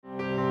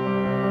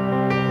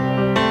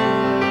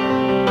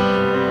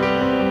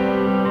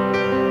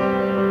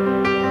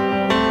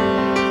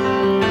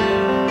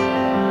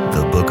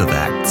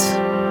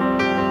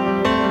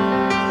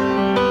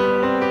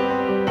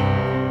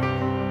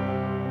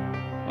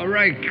All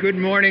right, good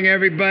morning,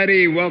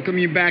 everybody. Welcome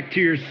you back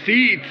to your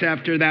seats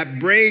after that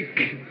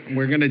break.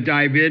 We're going to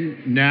dive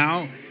in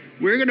now.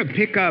 We're going to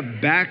pick up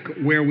back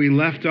where we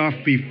left off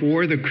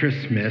before the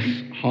Christmas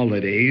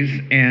holidays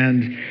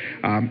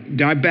and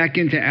dive back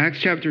into Acts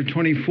chapter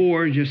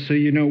 24, just so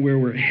you know where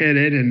we're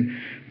headed and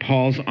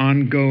Paul's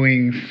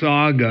ongoing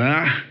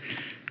saga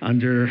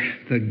under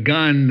the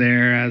gun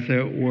there, as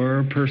it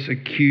were,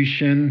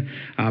 persecution,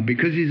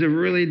 because he's a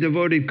really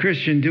devoted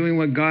Christian doing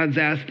what God's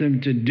asked him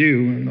to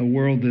do, and the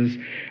world is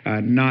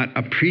not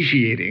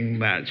appreciating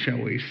that, shall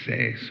we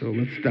say. So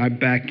let's dive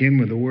back in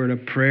with a word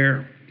of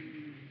prayer.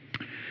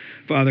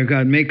 Father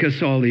God, make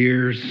us all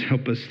ears,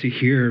 help us to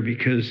hear,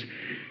 because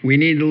we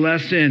need a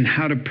lesson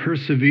how to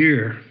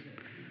persevere.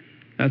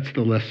 That's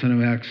the lesson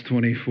of Acts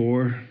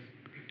 24,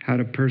 how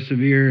to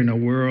persevere in a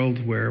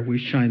world where we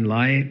shine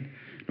light,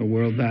 a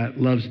world that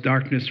loves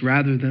darkness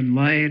rather than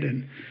light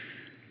and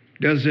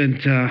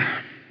doesn't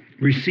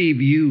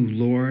receive you,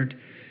 Lord.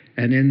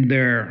 And in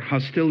their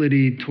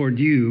hostility toward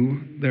you,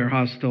 they're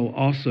hostile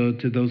also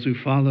to those who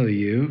follow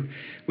you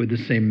with the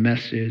same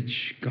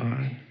message,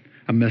 God,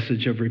 a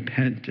message of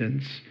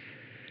repentance.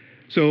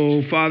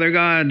 So, Father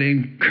God,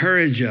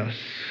 encourage us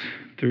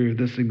through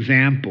this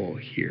example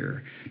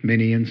here.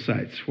 Many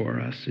insights for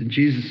us. In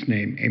Jesus'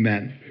 name,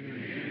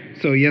 amen.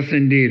 So, yes,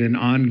 indeed, an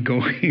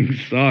ongoing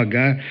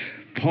saga.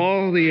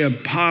 Paul the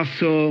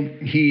Apostle,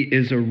 he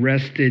is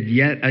arrested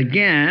yet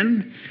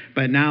again,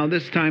 but now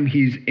this time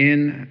he's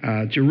in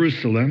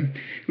Jerusalem.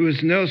 It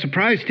was no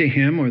surprise to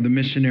him or the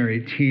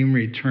missionary team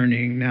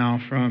returning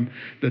now from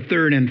the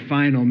third and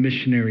final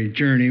missionary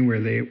journey where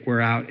they were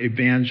out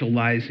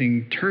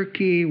evangelizing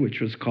Turkey,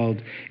 which was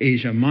called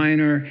Asia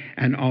Minor,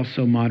 and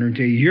also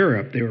modern-day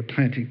Europe. They were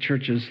planting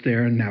churches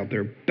there, and now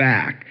they're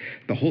back.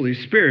 The Holy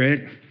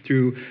Spirit,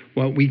 through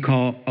what we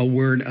call a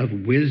word of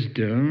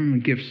wisdom,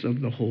 gifts of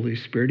the Holy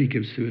Spirit he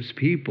gives to his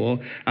people,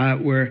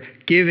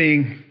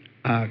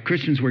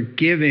 Christians were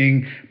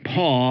giving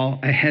Paul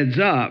a heads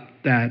up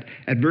that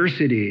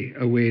adversity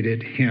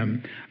awaited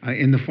him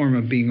in the form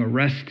of being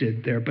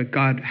arrested there. But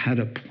God had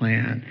a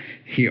plan.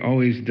 He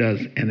always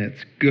does, and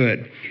it's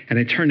good. And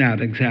it turned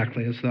out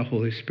exactly as the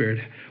Holy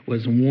Spirit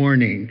was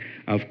warning,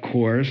 of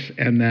course.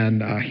 And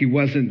then he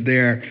wasn't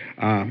there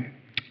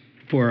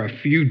for a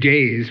few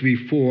days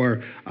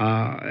before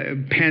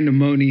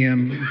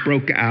pandemonium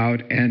broke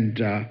out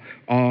and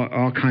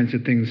all kinds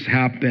of things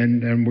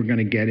happened, and we're going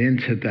to get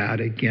into that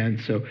again.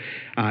 So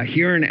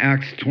here in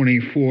Acts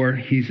 24,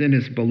 he's in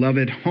his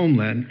beloved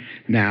homeland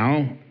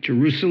now,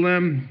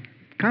 Jerusalem,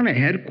 kind of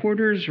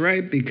headquarters,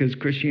 right? Because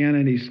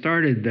Christianity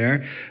started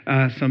there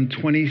some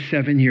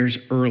 27 years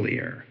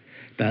earlier.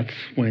 That's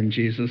when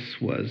Jesus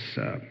was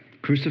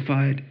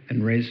crucified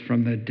and raised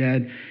from the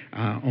dead.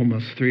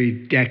 Almost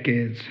 3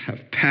 decades have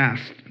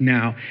passed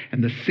now,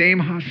 and the same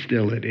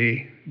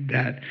hostility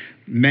that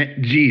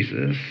met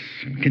Jesus,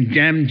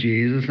 condemned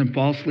Jesus, and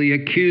falsely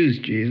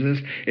accused Jesus,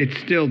 it's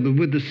still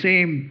with the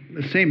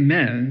same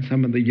men.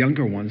 Some of the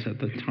younger ones at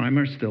the time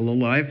are still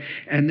alive,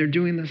 and they're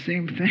doing the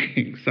same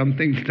thing. Some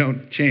things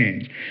don't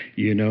change.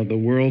 You know, the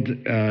world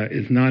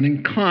is not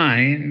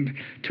inclined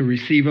to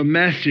receive a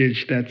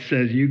message that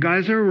says, you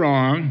guys are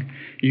wrong.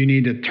 You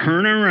need to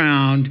turn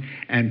around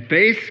and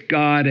face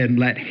God and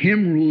let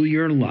him rule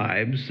your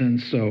lives. And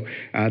so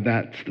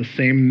that's the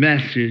same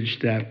message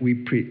that we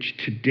preach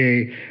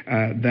today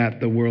that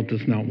the world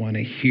does not want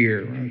to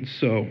hear. And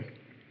so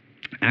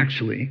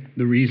actually,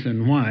 the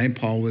reason why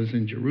Paul was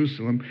in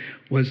Jerusalem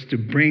was to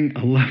bring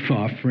a love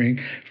offering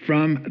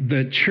from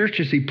the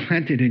churches he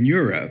planted in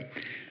Europe.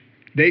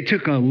 They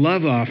took a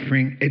love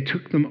offering. It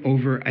took them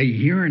over a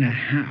year and a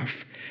half.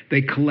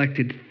 They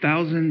collected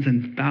thousands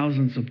and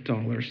thousands of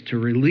dollars to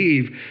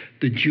relieve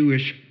the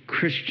Jewish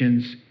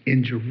Christians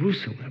in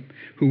Jerusalem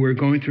who were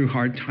going through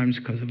hard times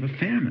because of a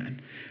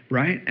famine,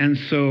 right? And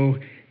so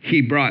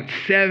he brought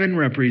 7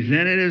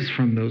 representatives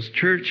from those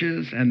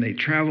churches, and they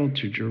traveled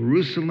to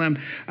Jerusalem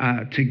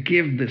to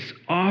give this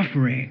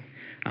offering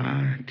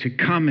to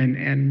come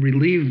and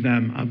relieve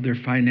them of their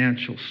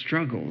financial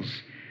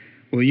struggles.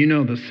 Well, you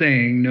know the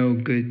saying, no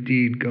good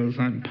deed goes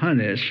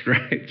unpunished,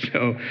 right?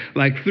 So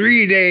like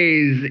 3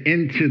 days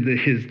into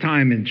his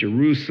time in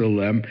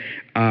Jerusalem,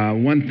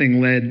 one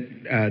thing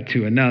led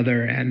to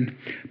another, and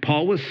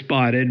Paul was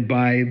spotted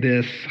by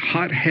this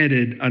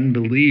hot-headed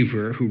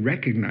unbeliever who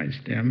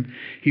recognized him.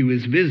 He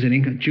was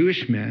visiting, a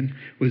Jewish man,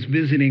 was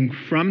visiting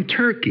from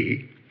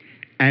Turkey,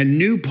 and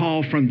knew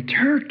Paul from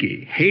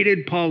Turkey,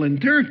 hated Paul in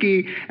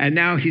Turkey, and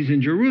now he's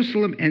in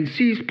Jerusalem and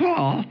sees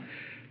Paul,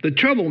 the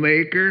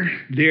troublemaker,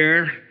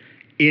 there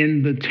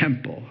in the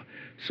temple.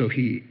 So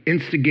he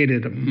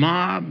instigated a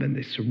mob, and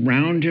they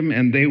surround him,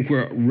 and they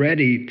were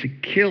ready to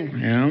kill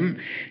him.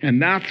 And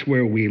that's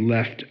where we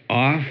left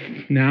off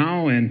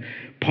now. And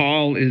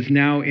Paul is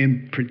now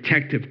in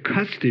protective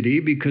custody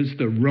because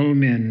the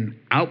Roman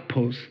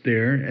outpost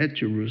there at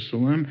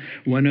Jerusalem,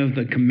 one of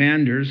the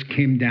commanders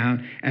came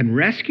down and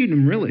rescued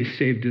him, really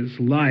saved his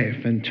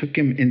life, and took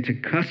him into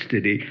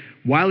custody.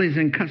 While he's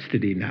in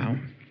custody now,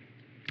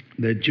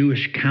 the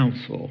Jewish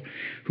council,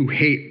 who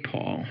hate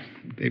Paul.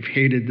 They've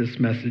hated this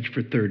message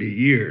for 30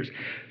 years.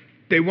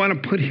 They want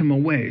to put him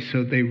away,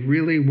 so they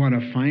really want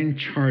to find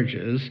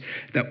charges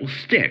that will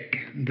stick,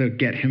 that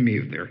get him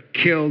either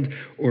killed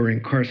or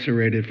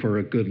incarcerated for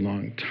a good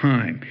long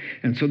time.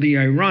 And so the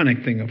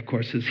ironic thing, of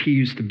course, is he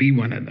used to be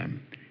one of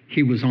them.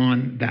 He was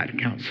on that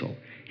council.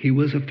 He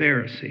was a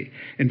Pharisee.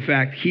 In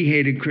fact, he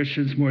hated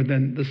Christians more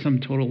than the sum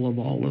total of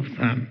all of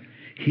them.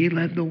 He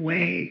led the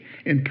way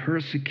in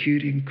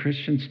persecuting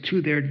Christians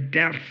to their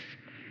death.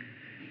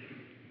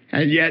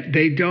 And yet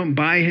they don't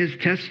buy his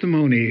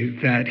testimony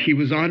that he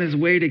was on his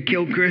way to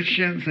kill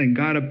Christians and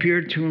God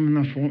appeared to him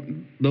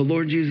in the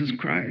Lord Jesus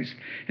Christ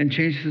and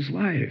changed his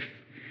life.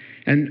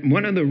 And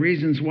one of the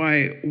reasons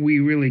why we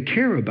really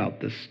care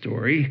about this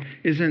story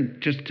isn't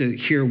just to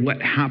hear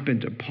what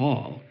happened to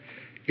Paul.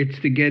 It's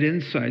to get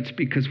insights,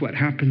 because what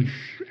happened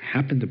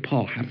to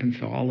Paul happens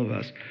to all of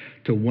us,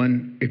 to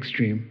one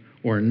extreme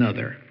or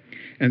another.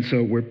 And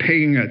so we're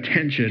paying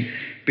attention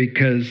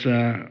because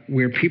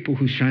we're people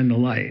who shine the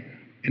light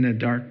in a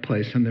dark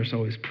place, and there's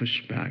always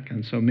pushback.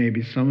 And so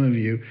maybe some of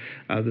you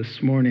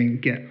this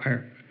morning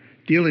are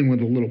dealing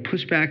with a little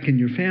pushback in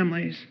your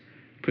families,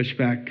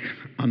 pushback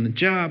on the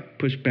job,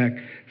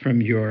 pushback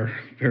from your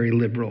very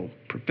liberal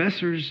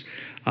professors,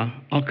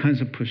 all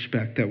kinds of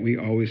pushback that we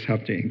always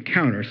have to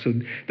encounter. So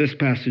this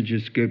passage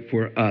is good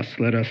for us.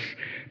 Let us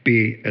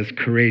be as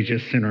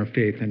courageous in our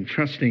faith and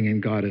trusting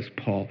in God as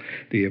Paul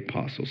the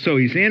apostle. So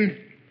he's in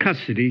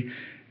custody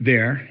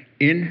there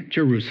in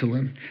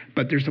Jerusalem,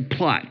 but there's a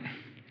plot.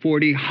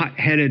 40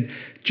 hot-headed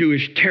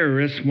Jewish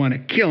terrorists want to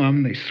kill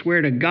him. They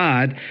swear to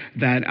God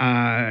that,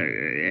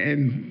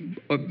 and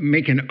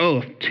make an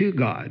oath to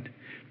God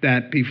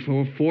that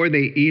before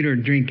they eat or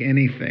drink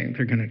anything,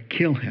 they're going to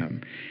kill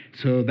him.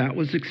 So that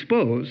was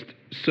exposed.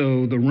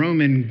 So the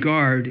Roman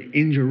guard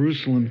in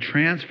Jerusalem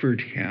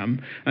transferred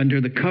him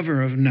under the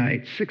cover of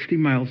night 60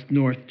 miles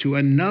north to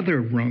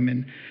another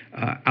Roman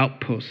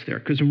outpost there,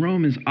 because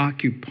Rome is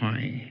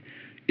occupying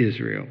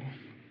Israel.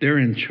 They're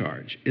in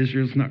charge.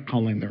 Israel's not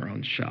calling their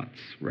own shots,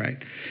 right?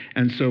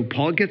 And so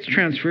Paul gets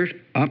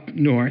transferred up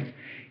north.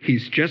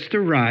 He's just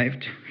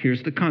arrived.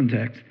 Here's the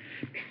context.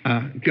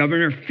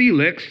 Governor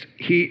Felix,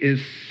 he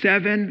is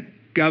 7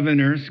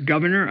 governors,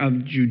 governor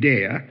of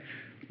Judea,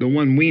 the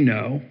one we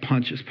know,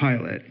 Pontius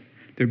Pilate.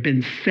 There have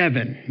been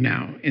 7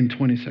 now in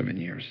 27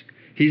 years.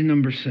 He's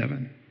number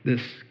 7,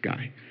 this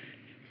guy.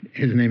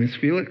 His name is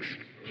Felix.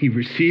 He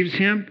receives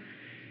him.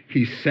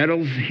 He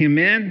settles him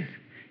in.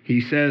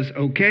 He says,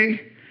 okay,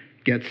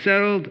 get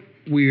settled.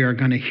 We are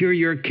going to hear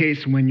your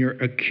case when your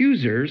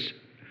accusers,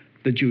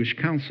 the Jewish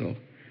council,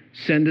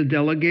 send a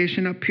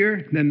delegation up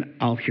here, then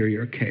I'll hear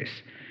your case.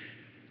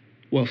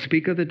 Well,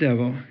 speak of the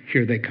devil,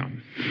 here they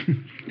come.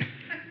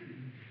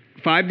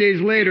 5 days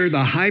later,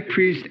 the high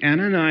priest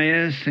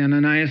Ananias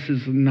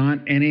is not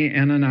any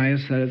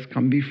Ananias that has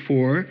come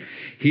before.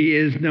 He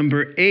is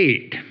number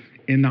 8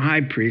 in the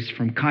high priest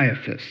from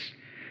Caiaphas.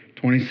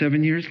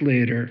 27 years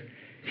later,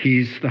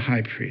 he's the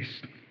high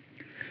priest.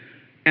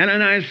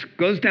 Ananias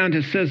goes down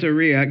to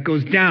Caesarea,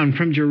 goes down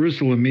from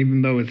Jerusalem,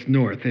 even though it's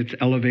north. It's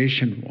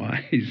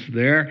elevation-wise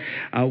there,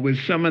 with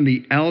some of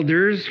the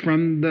elders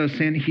from the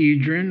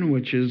Sanhedrin,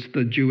 which is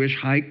the Jewish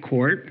high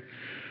court,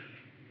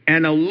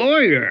 and a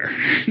lawyer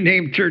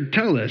named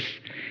Tertullus.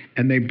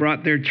 And they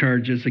brought their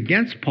charges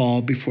against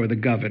Paul before the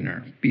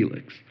governor,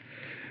 Felix.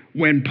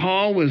 When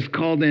Paul was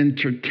called in,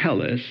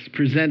 Tertullus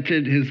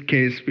presented his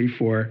case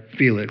before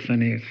Felix,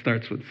 and he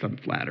starts with some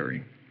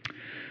flattery.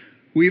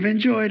 We've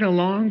enjoyed a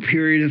long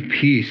period of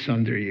peace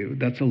under you.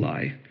 That's a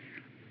lie.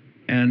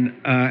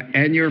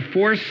 And your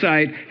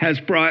foresight has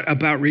brought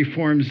about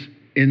reforms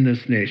in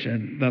this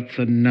nation. That's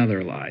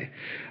another lie.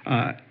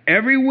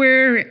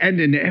 Everywhere and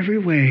in every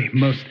way,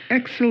 most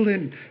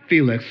excellent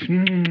Felix.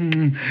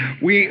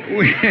 We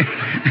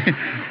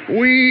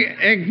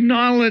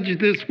acknowledge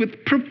this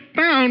with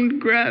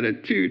profound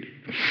gratitude.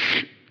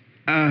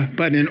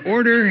 But in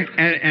order,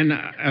 and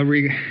a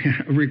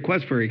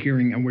request for a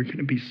hearing, and we're going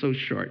to be so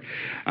short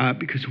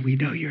because we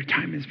know your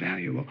time is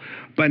valuable.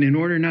 But in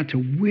order not to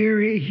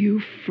weary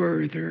you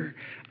further,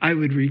 I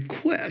would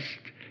request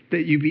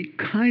that you be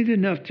kind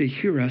enough to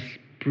hear us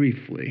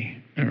briefly.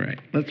 All right,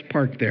 let's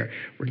park there.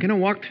 We're going to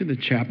walk through the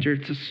chapter.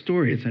 It's a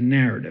story. It's a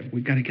narrative.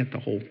 We've got to get the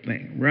whole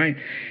thing, right?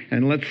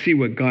 And let's see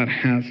what God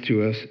has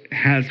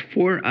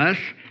for us.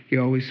 He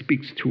always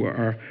speaks to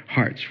our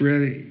hearts.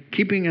 Really,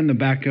 keeping in the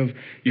back of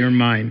your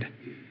mind,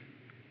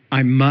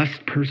 I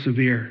must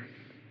persevere.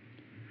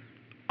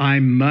 I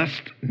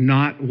must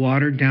not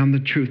water down the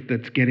truth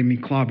that's getting me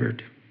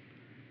clobbered.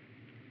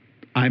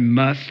 I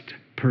must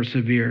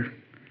persevere.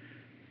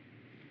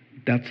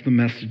 That's the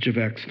message of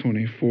Acts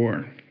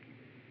 24.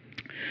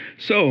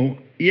 So,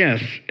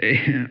 yes,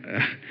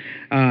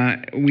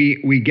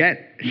 we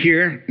get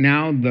here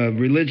now the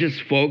religious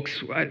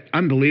folks.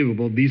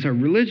 Unbelievable. These are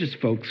religious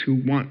folks who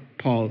want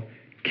Paul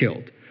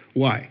killed.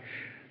 Why?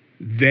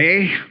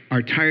 They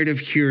are tired of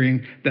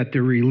hearing that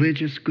their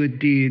religious good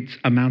deeds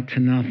amount to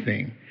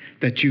nothing,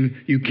 that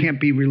you can't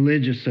be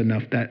religious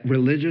enough, that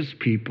religious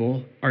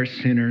people are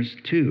sinners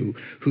too,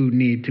 who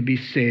need to be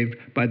saved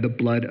by the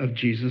blood of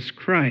Jesus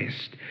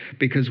Christ,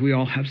 because we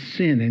all have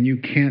sin, and you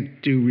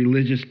can't do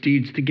religious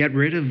deeds to get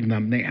rid of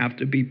them. They have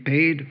to be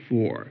paid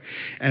for.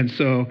 And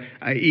so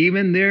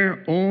even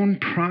their own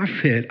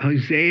prophet,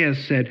 Isaiah,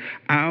 said,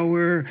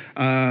 our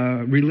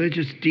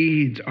religious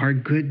deeds, our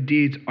good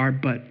deeds, are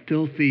but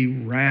filthy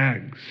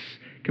rags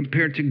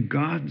compared to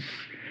God's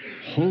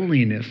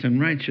holiness and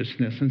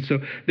righteousness. And so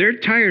they're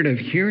tired of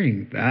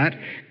hearing that,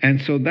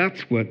 and so that's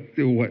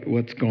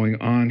what's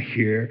going on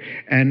here.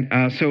 And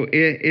so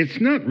it's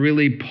not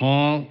really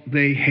Paul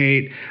they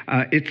hate,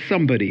 it's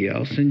somebody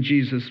else, and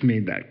Jesus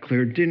made that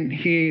clear, didn't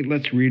he?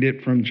 Let's read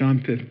it from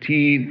John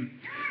 15.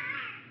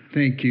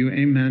 Thank you.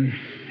 Amen.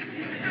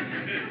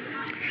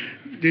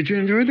 Did you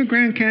enjoy the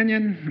Grand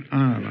Canyon? I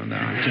don't know.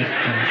 I'm just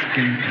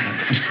asking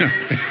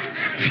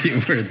if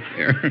you were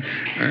there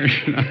or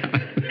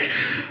not.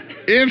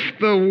 If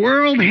the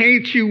world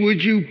hates you,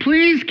 would you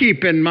please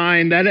keep in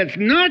mind that it's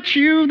not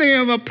you they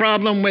have a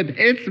problem with,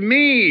 it's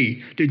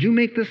me. Did you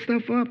make this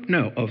stuff up?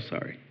 No. Oh,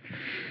 sorry.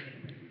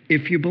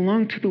 If you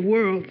belong to the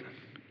world,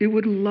 it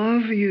would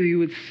love you. You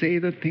would say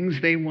the things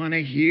they want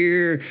to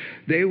hear.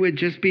 They would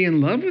just be in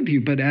love with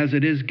you. But as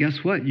it is,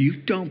 guess what?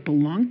 You don't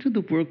belong to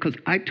the world because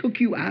I took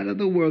you out of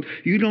the world.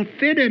 You don't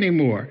fit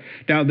anymore.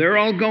 Now, they're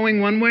all going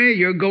one way.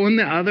 You're going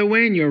the other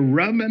way, and you're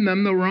rubbing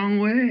them the wrong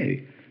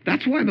way.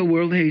 That's why the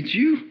world hates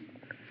you.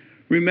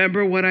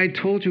 Remember what I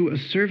told you, a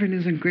servant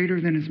isn't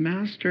greater than his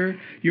master.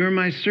 You're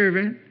my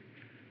servant.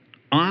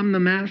 I'm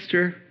the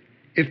master.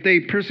 If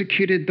they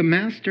persecuted the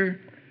master,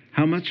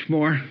 how much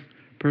more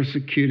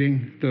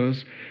persecuting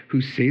those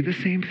who say the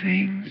same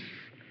things,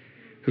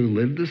 who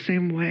live the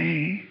same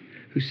way,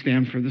 who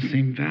stand for the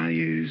same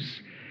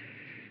values.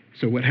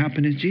 So what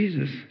happened to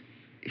Jesus?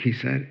 He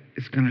said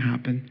it's going to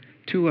happen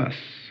to us.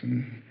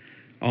 And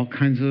all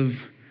kinds of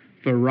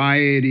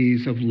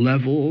varieties of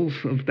levels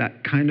of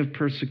that kind of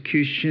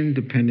persecution,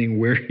 depending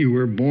where you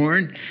were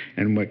born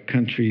and what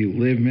country you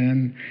live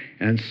in.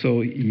 And so,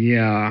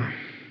 yeah,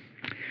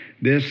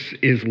 this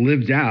is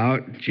lived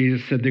out.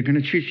 Jesus said they're going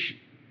to treat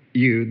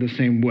you the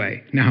same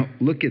way. Now,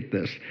 look at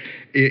this.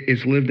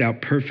 It's lived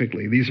out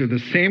perfectly. These are the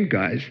same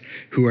guys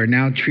who are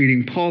now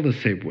treating Paul the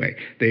same way.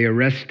 They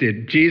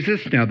arrested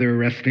Jesus, now they're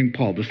arresting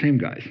Paul, the same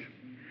guys,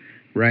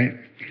 right?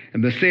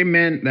 And the same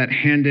men that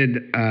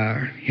handed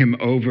him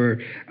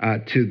over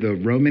to the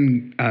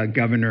Roman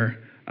governor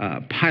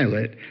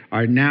Pilate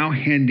are now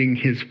handing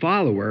his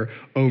follower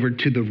over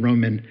to the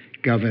Roman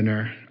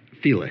governor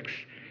Felix.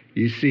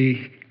 You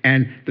see,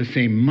 and the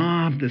same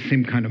mob, the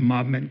same kind of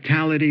mob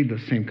mentality, the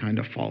same kind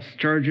of false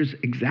charges,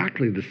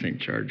 exactly the same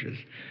charges.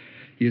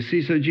 You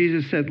see, so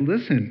Jesus said,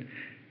 listen,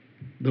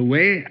 the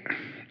way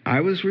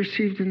I was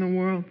received in the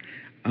world,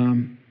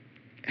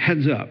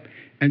 heads up.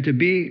 And to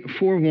be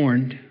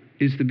forewarned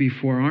is to be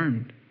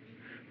forearmed,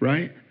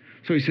 right?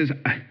 So he says,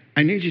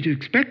 I need you to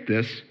expect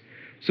this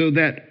so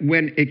that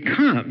when it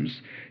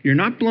comes, you're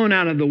not blown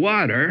out of the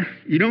water.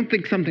 You don't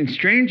think something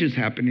strange is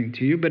happening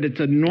to you, but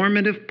it's a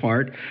normative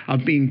part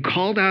of being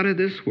called out of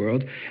this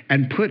world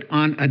and put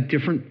on a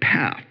different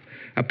path,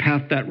 a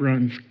path that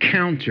runs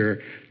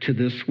counter to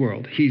this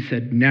world. He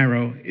said,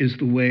 narrow is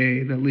the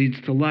way that leads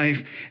to life,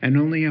 and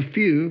only a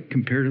few,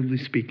 comparatively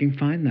speaking,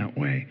 find that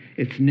way.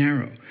 It's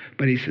narrow.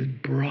 But he says,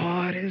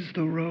 broad is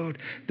the road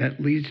that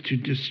leads to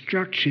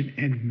destruction,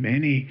 and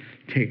many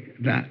take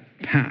that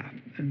path.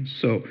 And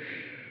so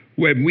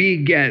when we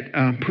get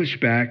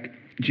pushback,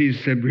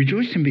 Jesus said,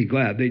 rejoice and be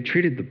glad. They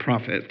treated the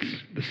prophets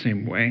the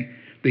same way.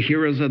 The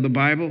heroes of the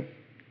Bible,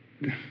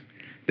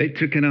 they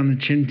took it on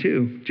the chin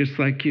too, just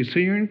like you. So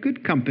you're in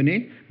good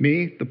company,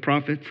 me, the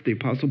prophets, the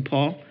Apostle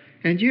Paul,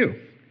 and you.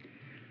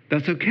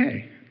 That's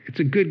okay. It's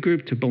a good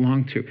group to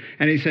belong to.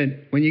 And he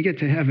said, when you get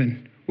to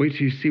heaven, wait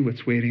till you see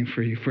what's waiting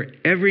for you. For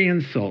every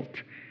insult,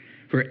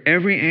 for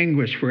every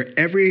anguish, for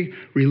every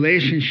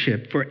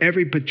relationship, for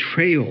every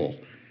betrayal,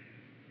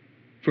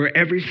 for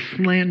every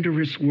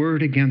slanderous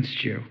word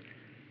against you,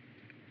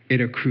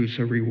 it accrues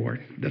a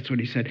reward. That's what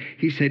he said.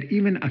 He said,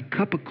 even a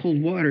cup of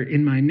cold water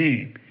in my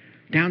name,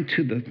 down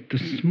to the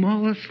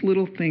smallest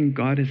little thing,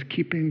 God is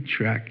keeping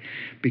track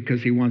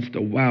because he wants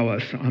to wow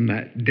us on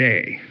that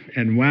day.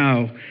 And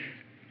wow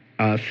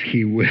us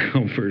he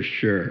will for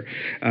sure.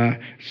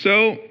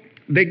 So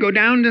they go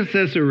down to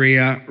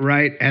Caesarea,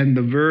 right? And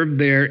the verb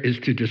there is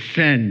to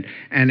descend.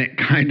 And it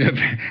kind of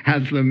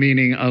has the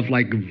meaning of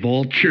like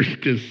vultures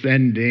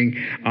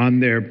descending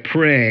on their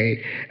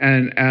prey.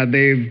 And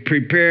they've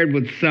prepared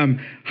with some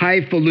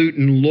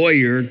highfalutin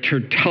lawyer,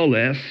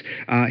 Tertullus.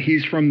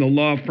 He's from the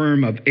law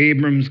firm of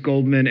Abrams,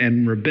 Goldman,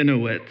 and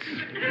Rabinowitz.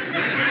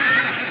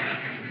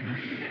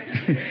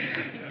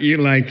 You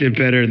liked it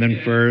better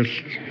than first.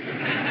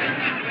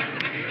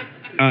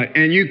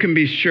 And you can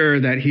be sure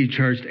that he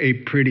charged a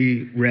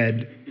pretty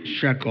red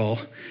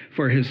shekel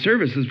for his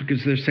services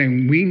because they're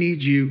saying, we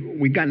need you.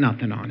 We got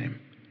nothing on him.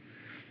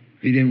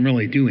 He didn't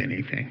really do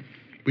anything.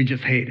 We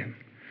just hate him.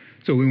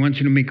 So we want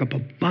you to make up a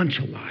bunch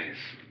of lies.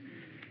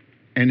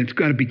 And it's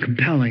got to be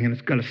compelling and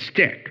it's got to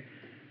stick.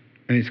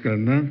 And he's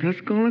going, no, that's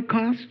going to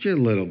cost you a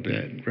little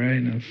bit, right?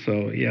 And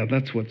so, yeah,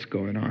 that's what's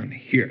going on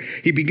here.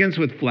 He begins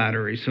with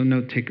flattery, so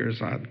note takers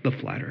on the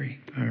flattery,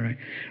 all right?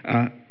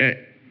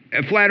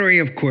 Flattery,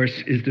 of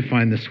course, is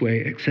defined this way: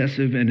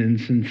 excessive and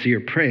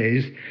insincere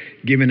praise,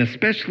 given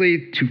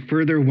especially to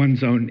further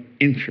one's own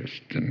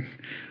interest. And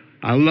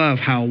I love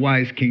how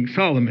wise King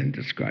Solomon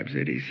describes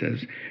it. He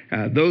says,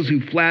 those who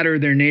flatter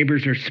their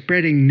neighbors are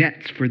spreading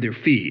nets for their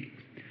feet.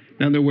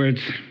 In other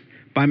words,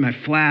 by my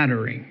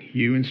flattering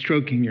you and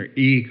stroking your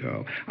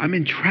ego, I'm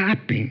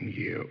entrapping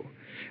you.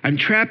 I'm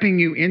trapping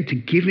you into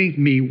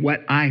giving me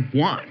what I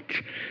want,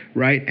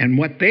 right? And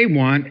what they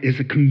want is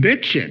a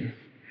conviction,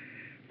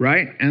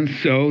 right? And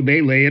so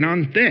they lay it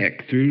on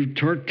thick through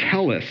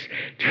Tertullus.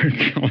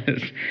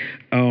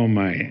 Oh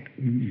my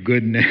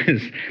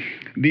goodness.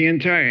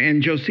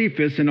 And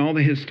Josephus and all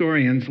the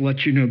historians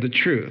let you know the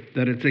truth,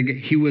 that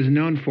he was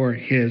known for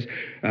his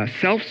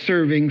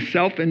self-serving,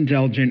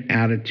 self-indulgent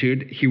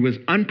attitude. He was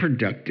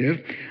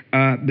unproductive.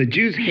 The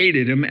Jews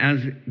hated him,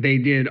 as they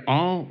did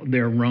all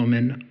their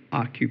Roman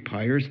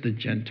occupiers, the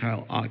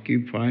Gentile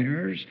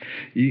occupiers,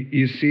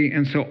 you see.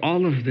 And so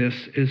all of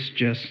this is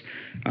just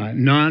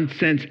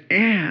nonsense.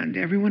 And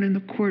everyone in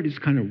the court is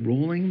kind of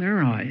rolling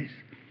their eyes,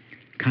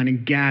 kind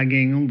of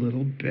gagging a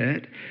little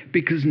bit,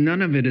 because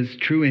none of it is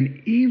true,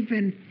 and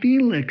even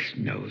Felix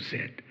knows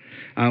it.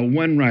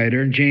 One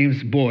writer,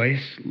 James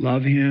Boyce,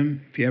 love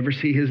him. If you ever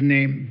see his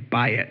name,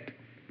 buy it.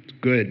 It's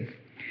good.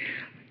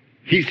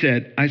 He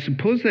said, I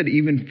suppose that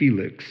even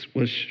Felix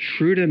was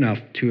shrewd enough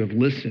to have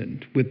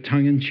listened with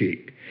tongue in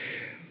cheek.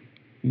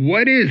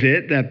 What is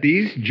it that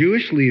these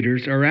Jewish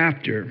leaders are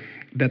after,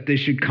 that they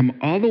should come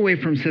all the way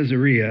from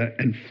Caesarea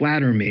and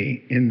flatter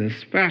me in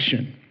this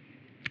fashion?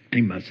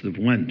 He must have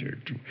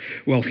wondered.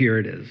 Well, here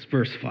it is,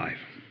 verse 5.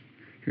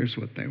 Here's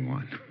what they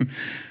want.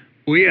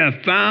 We have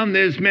found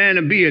this man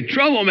to be a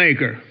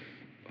troublemaker.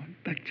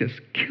 That just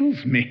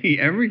kills me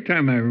every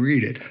time I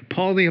read it.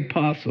 Paul the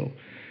Apostle,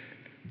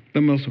 the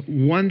most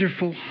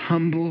wonderful,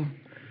 humble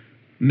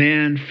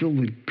man filled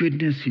with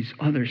goodness. He's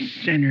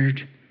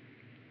other-centered.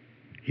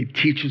 He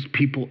teaches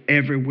people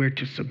everywhere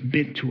to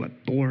submit to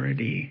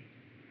authority.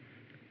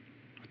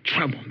 A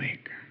troublemaker.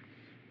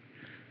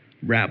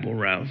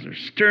 Rabble-rouser,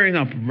 stirring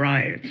up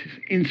riots,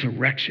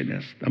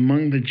 insurrectionist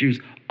among the Jews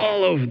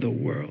all over the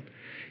world.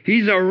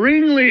 He's a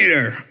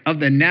ringleader of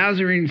the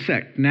Nazarene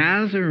sect.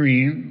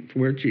 Nazarene,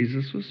 where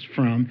Jesus was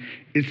from,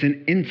 is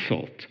an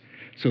insult.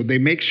 So they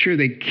make sure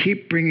they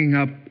keep bringing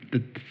up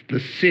the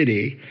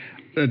city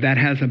that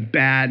has a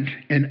bad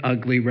and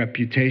ugly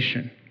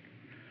reputation.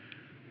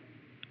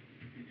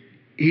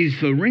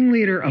 He's the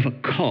ringleader of a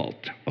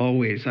cult,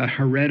 always.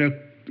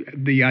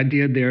 The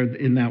idea there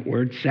in that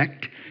word,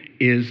 sect,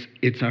 is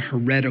it's a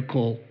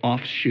heretical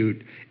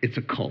offshoot. It's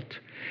a cult.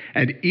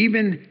 And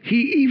he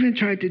even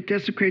tried to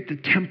desecrate the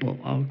temple.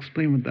 I'll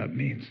explain what that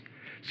means.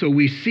 So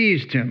we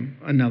seized him,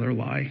 another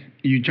lie.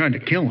 You tried to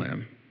kill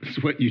him.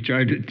 That's what you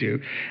tried to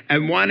do.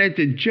 And wanted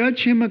to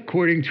judge him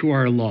according to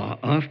our law.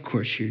 Of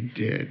course you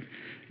did.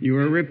 You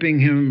were ripping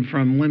him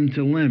from limb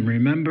to limb,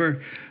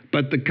 remember?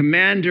 But the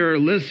commander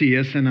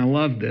Lysias, and I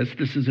love this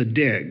is a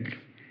dig.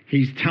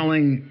 He's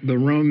telling the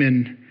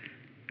Roman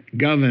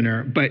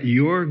governor, but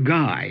your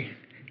guy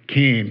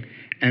came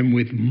and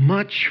with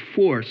much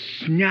force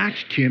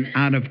snatched him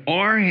out of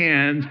our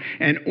hands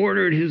and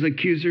ordered his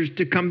accusers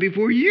to come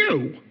before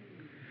you.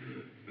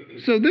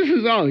 So this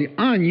is all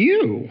on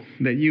you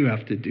that you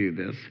have to do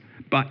this.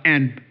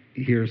 And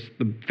here's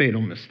the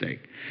fatal mistake.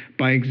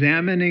 By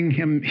examining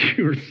him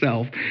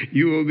yourself,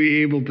 you will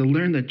be able to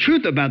learn the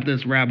truth about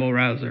this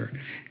rabble-rouser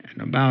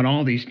and about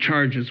all these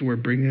charges we're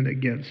bringing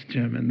against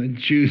him. And the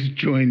Jews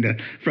joined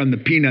from the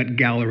peanut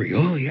gallery.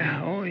 Oh,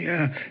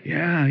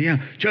 yeah.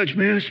 Judge,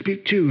 may I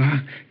speak too?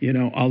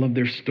 All of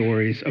their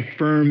stories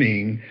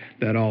affirming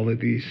that all of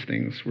these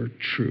things were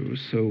true.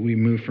 So we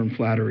move from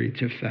flattery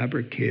to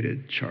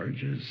fabricated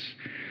charges.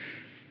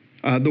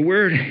 The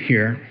word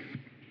here,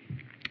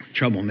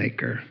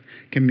 troublemaker,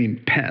 can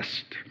mean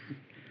pest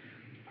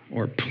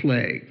or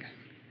plague.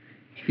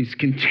 He's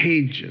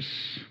contagious.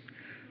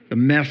 The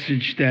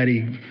message that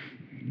he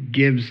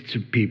gives to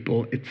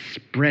people, it's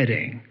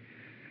spreading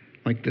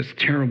like this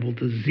terrible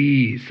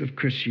disease of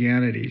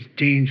Christianity. It's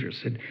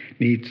dangerous. It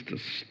needs to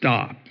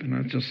stop. And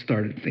I just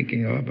started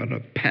thinking about a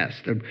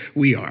pest.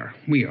 We are.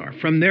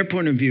 From their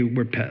point of view,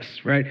 we're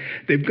pests, right?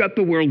 They've got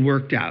the world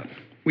worked out.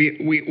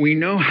 We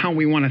know how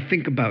we want to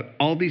think about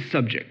all these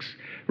subjects,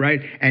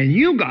 right? And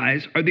you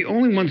guys are the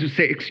only ones who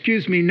say,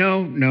 excuse me,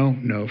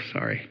 no,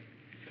 sorry.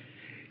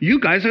 You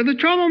guys are the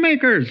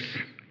troublemakers.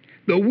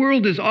 The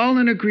world is all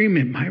in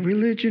agreement. My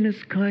religion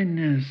is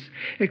kindness.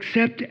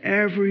 Accept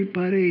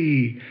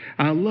everybody.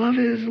 Love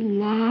is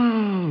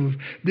love.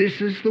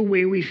 This is the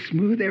way we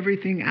smooth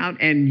everything out.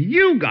 And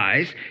you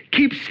guys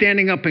keep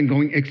standing up and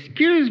going,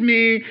 excuse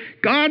me,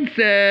 God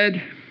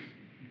said,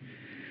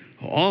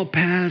 all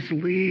paths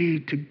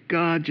lead to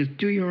God. Just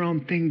do your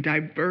own thing.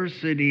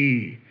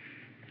 Diversity.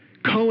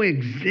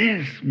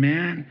 Coexist,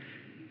 man.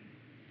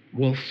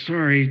 Well,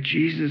 sorry,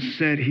 Jesus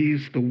said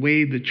he's the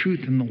way, the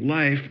truth, and the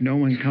life. No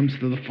one comes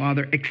to the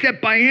Father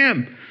except by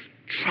him.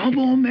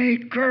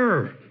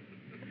 Troublemaker.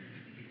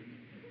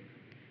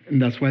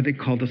 And that's why they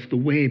called us the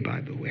way, by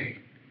the way.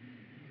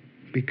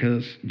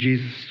 Because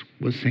Jesus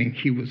was saying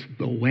he was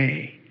the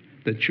way,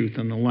 the truth,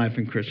 and the life.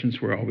 And Christians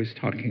were always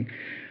talking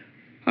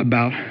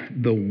about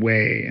the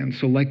way. And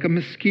so like a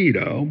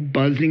mosquito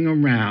buzzing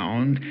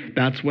around,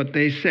 that's what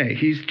they say.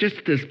 He's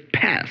just this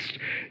pest,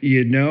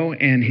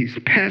 and he's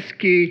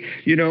pesky,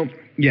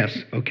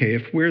 Yes, okay,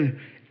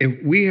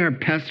 if we are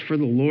pests for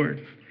the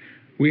Lord,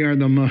 we are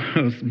the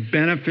most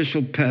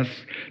beneficial pests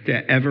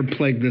to ever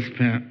plague this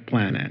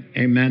planet.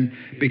 Amen?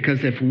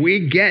 Because if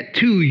we get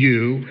to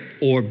you,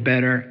 or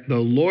better, the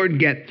Lord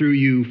get to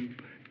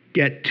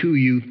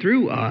you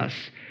through us,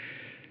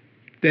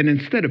 then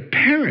instead of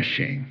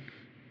perishing,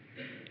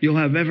 you'll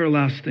have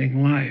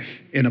everlasting life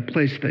in a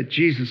place that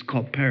Jesus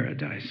called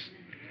paradise.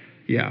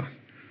 Yeah.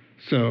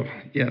 So,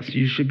 yes,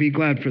 you should be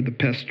glad for the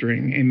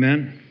pestering.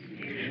 Amen?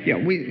 Yeah,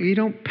 we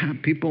don't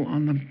pat people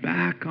on the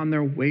back on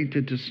their way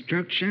to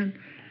destruction.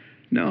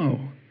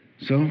 No.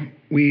 So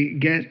we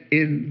get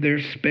in their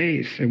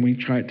space and we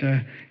try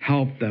to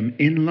help them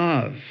in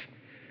love,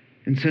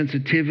 in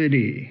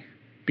sensitivity,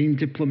 being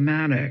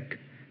diplomatic,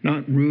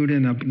 not rude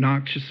and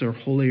obnoxious or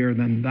holier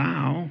than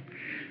thou,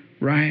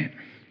 right?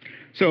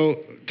 So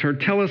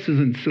Tertullus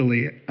isn't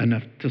silly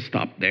enough to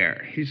stop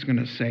there. He's going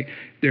to say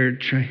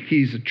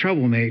he's a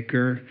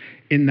troublemaker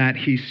in that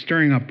he's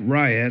stirring up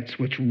riots,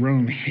 which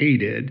Rome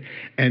hated,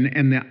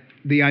 and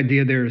the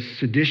idea there is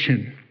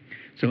sedition.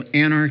 So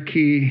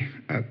anarchy,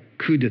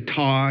 coup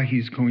d'etat.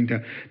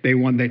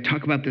 They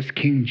talk about this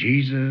King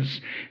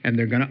Jesus, and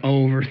they're going to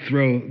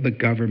overthrow the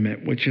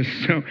government,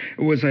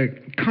 it was a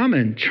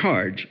common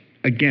charge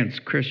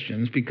against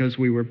Christians because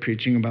we were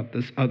preaching about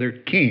this other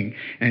king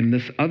and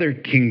this other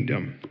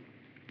kingdom.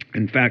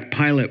 In fact,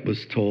 Pilate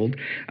was told,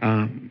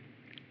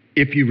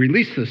 if you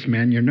release this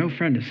man, you're no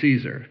friend of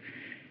Caesar,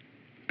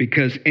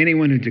 because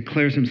anyone who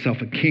declares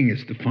himself a king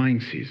is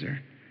defying Caesar.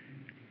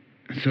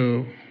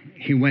 So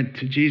he went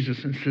to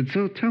Jesus and said,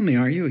 so tell me,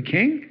 are you a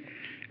king?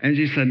 And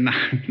Jesus said, nah,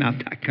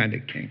 not that kind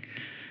of king.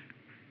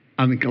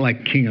 I'm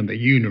like king of the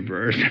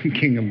universe. I'm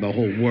king of the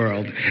whole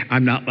world.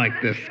 I'm not like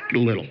this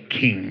little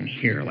king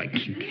here, like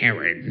King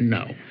Herod.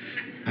 No,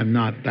 I'm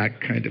not that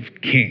kind of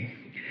king.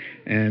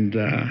 And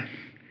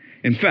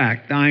in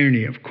fact, the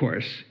irony, of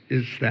course,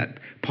 is that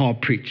Paul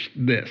preached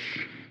this,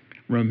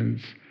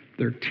 Romans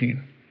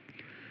 13.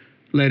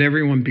 Let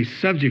everyone be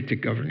subject to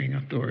governing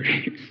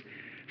authorities.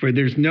 For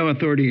there's no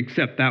authority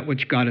except that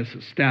which God has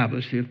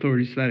established. The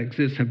authorities that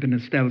exist have been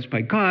established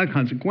by God.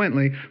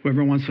 Consequently,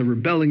 whoever wants to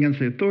rebel against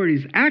the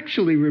authorities is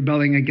actually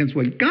rebelling against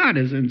what God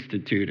has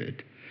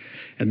instituted.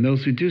 And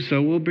those who do so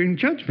will bring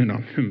judgment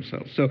on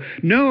themselves. So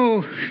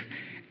no,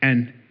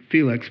 and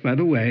Felix, by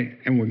the way,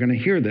 and we're going to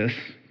hear this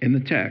in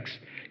the text,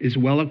 is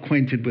well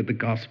acquainted with the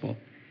gospel.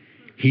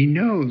 He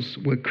knows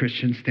what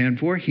Christians stand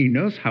for. He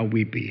knows how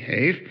we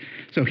behave.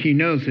 So he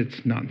knows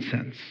it's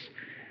nonsense.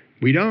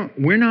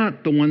 We're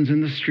not the ones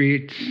in the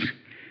streets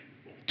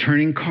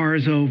turning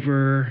cars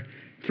over,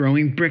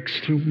 throwing bricks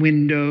through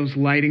windows,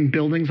 lighting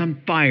buildings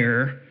on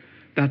fire.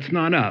 That's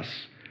not us.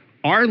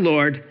 Our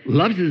Lord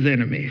loves his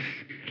enemies,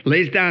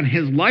 lays down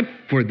his life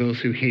for those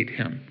who hate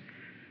him,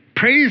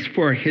 prays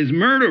for his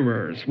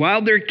murderers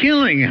while they're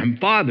killing him.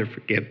 Father,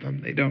 forgive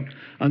them. They don't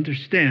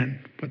understand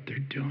what they're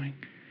doing.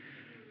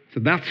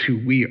 So that's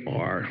who we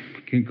are.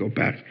 We can go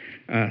back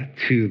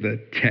to the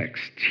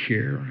text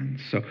here. And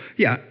so,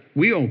 yeah,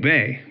 we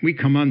obey, we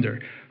come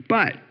under.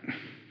 But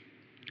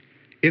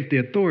if the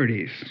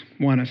authorities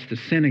want us to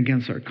sin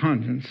against our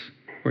conscience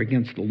or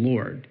against the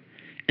Lord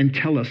and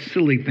tell us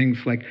silly things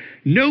like,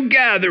 no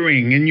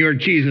gathering in your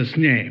Jesus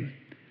name.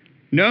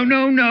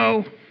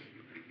 No.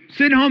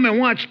 Sit home and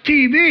watch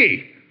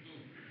TV.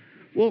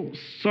 Well,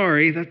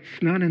 sorry,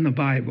 that's not in the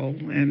Bible,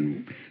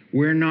 and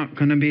we're not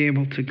going to be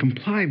able to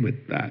comply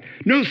with that.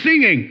 No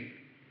singing.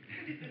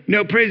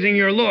 No praising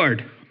your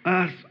Lord.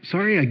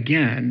 Sorry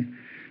again.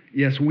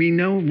 Yes, we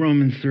know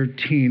Romans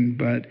 13,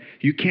 but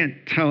you can't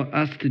tell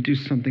us to do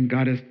something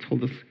God has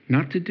told us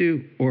not to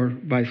do, or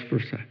vice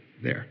versa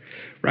there,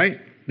 right?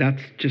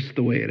 That's just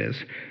the way it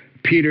is.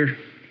 Peter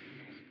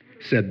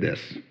said this.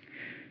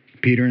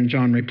 Peter and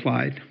John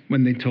replied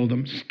when they told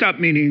him, stop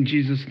meeting in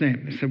Jesus'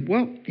 name. They said,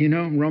 well,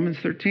 Romans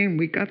 13,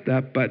 we got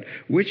that, but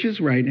which is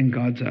right in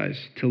God's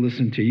eyes, to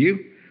listen to you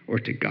or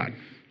to God?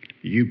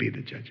 You be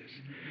the judges.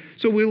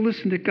 So we'll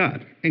listen to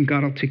God, and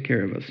God will take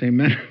care of us.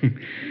 Amen?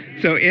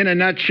 So in a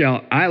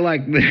nutshell, I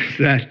like this,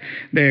 that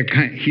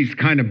he's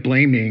kind of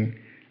blaming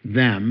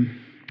them,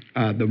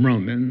 the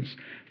Romans,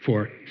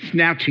 for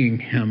snatching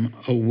him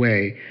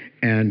away.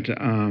 And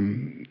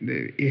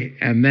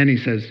then he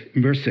says,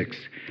 in verse 6,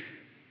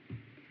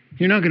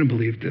 you're not going to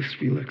believe this,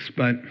 Felix,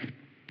 but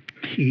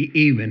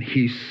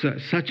he's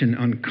such an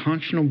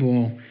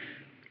unconscionable,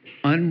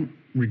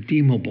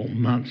 unredeemable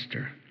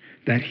monster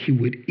that he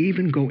would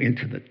even go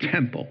into the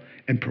temple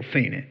and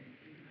profane it.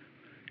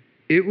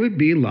 it would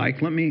be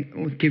like, let me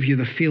give you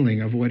the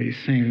feeling of what he's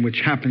saying, which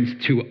happens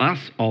to us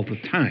all the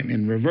time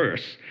in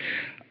reverse.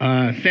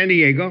 San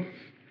Diego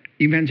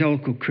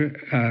Evangelical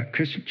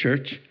Christian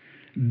Church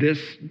this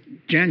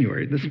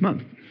January, this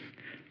month,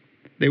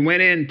 they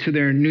went into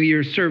their New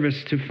Year's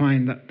service to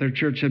find that their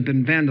church had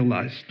been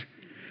vandalized.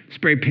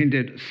 Spray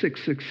painted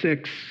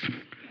 666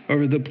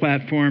 over the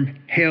platform,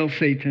 Hail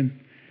Satan,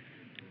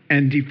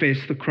 and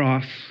defaced the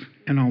cross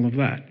and all of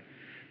that.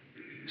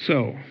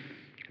 So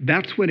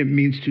that's what it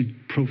means to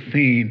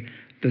profane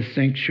the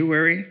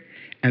sanctuary,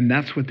 and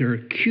that's what they're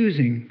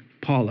accusing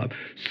Paul of,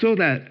 so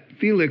that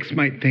Felix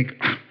might think,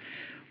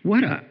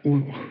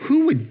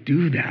 who would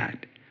do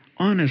that?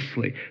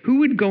 Honestly, who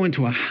would go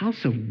into a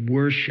house of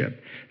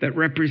worship that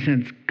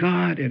represents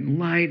God and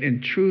light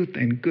and truth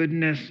and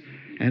goodness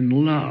and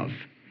love,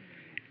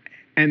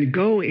 and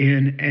go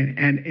in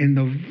and in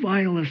the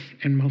vilest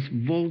and most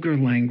vulgar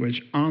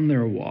language on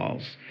their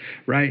walls,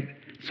 right?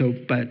 So,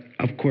 but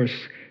of course,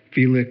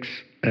 Felix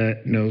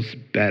knows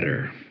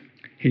better.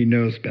 He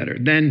knows better.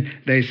 Then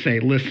they say,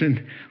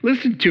 listen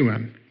to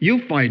him.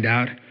 You'll find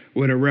out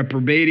what a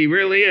reprobate he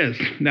really is.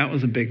 That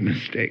was a big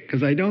mistake,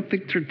 because I don't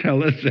think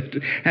Tertullus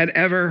had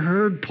ever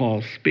heard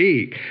Paul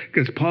speak,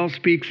 because Paul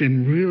speaks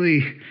in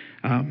really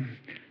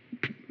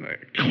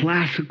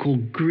classical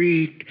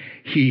Greek.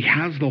 He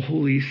has the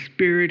Holy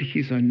Spirit.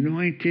 He's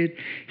anointed.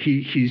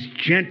 He's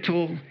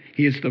gentle.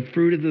 He is the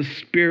fruit of the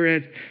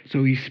Spirit.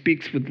 So he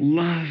speaks with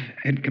love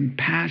and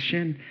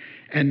compassion.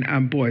 And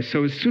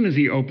so as soon as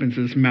he opens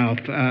his mouth,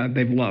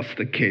 they've lost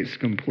the case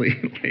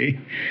completely.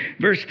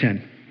 Verse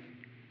 10.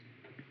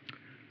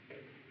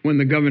 When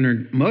the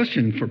governor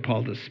motioned for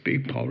Paul to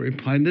speak, Paul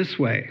replied this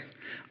way: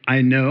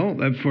 I know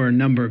that for a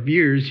number of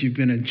years you've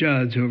been a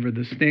judge over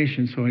this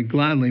nation, so I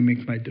gladly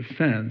make my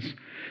defense.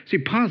 See,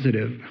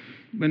 positive,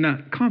 but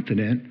not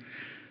confident,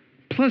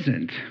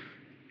 pleasant,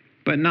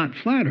 but not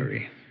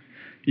flattery.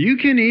 You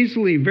can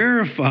easily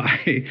verify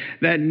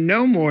that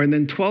no more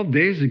than 12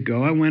 days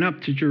ago I went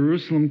up to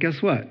Jerusalem,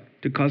 guess what?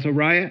 To cause a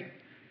riot?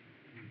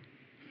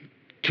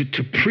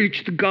 To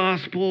preach the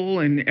gospel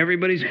in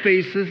everybody's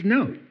faces?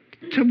 No,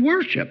 to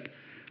worship.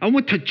 I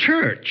went to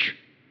church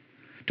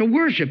to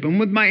worship, and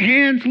with my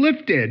hands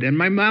lifted and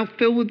my mouth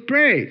filled with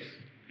praise.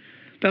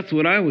 That's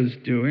what I was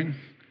doing.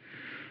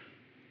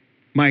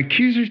 My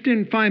accusers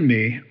didn't find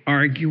me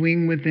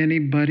arguing with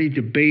anybody,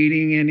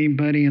 debating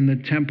anybody in the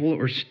temple,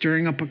 or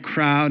stirring up a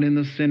crowd in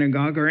the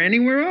synagogue, or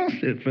anywhere else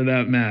for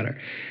that matter.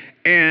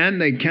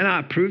 And they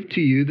cannot prove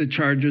to you the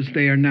charges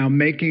they are now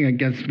making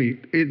against me.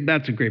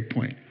 That's a great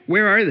point.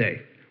 Where are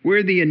they? Where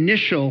are the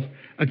initial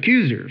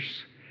accusers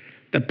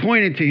that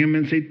pointed to him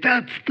and say,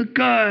 that's the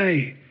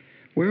guy?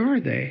 Where are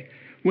they?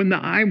 When the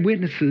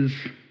eyewitnesses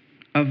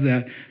of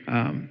the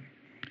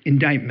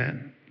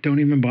indictment don't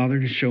even bother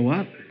to show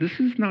up, this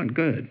is not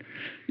good,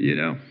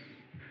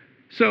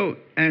 So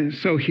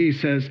he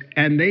says,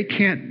 and they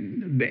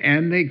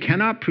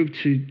cannot prove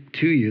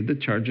to you the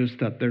charges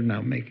that they're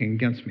now making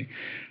against me.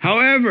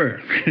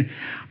 However,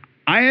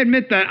 I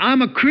admit that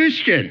I'm a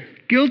Christian,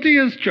 guilty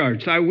as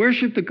charged. I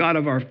worship the God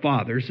of our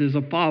fathers, is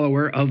a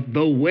follower of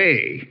the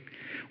way,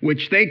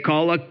 which they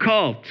call a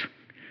cult.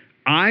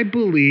 I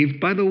believe,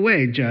 by the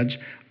way, Judge,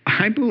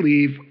 I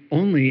believe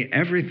only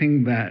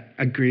everything that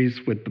agrees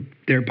with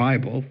their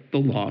Bible, the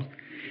law,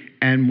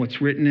 and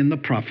what's written in the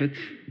prophets,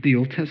 the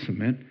Old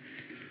Testament.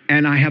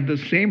 And I have the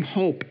same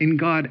hope in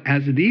God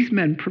as these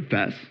men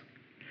profess,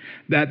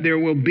 that there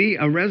will be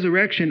a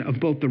resurrection of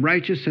both the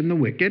righteous and the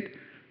wicked.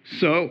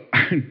 So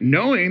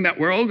knowing that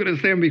we're all going to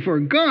stand before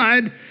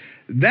God,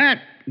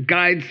 that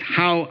guides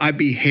how I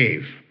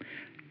behave.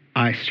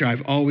 I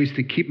strive always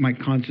to keep my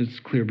conscience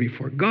clear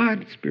before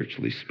God,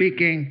 spiritually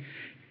speaking,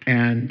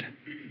 and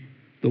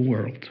the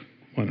world,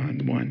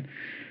 one-on-one.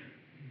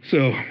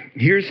 So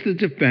here's the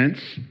defense.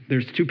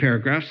 There's 2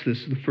 paragraphs. This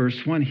is the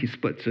first one. He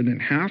splits it in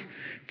half.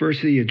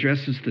 First, he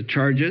addresses the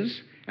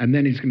charges, and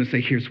then he's going to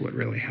say, here's what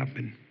really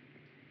happened.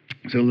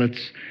 So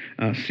let's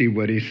see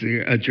what he's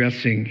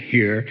addressing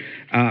here.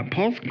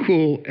 Paul's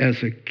cool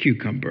as a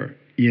cucumber,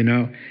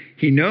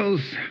 He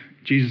knows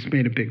Jesus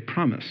made a big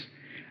promise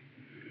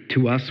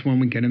to us when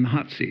we get in the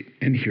hot seat.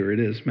 And here it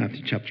is,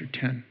 Matthew chapter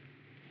 10.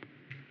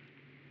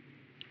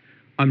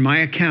 On my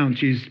account,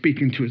 Jesus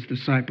speaking to his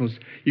disciples,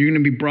 you're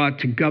going to be brought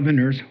to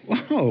governors.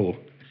 Whoa,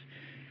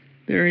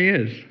 there he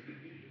is.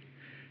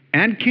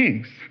 And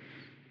kings.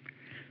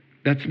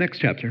 That's next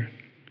chapter.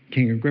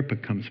 King Agrippa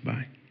comes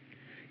by.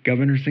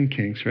 Governors and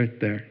kings right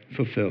there,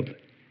 fulfilled.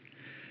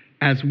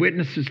 As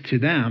witnesses to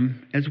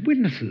them, as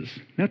witnesses,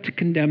 not to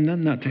condemn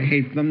them, not to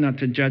hate them, not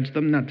to judge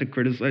them, not to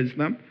criticize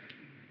them.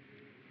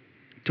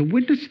 To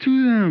witness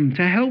to them,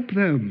 to help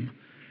them.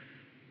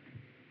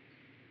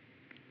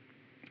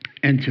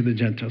 And to the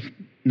Gentiles,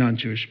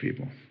 non-Jewish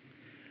people.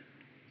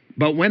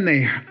 But when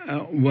they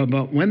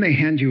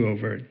hand you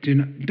over,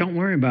 don't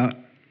worry about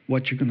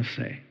what you're going to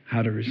say,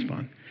 how to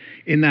respond.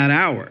 In that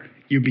hour,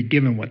 you'll be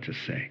given what to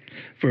say.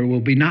 For it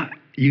will be not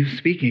you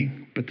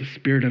speaking, but the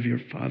Spirit of your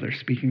Father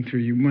speaking through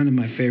you. One of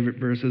my favorite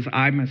verses,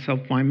 I myself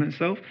find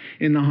myself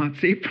in the hot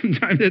seat from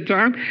time to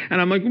time,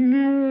 and I'm like,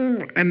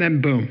 and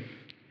then boom,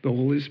 the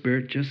Holy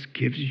Spirit just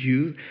gives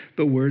you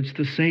the words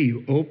to say.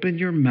 You open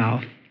your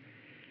mouth,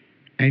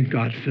 and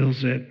God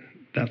fills it.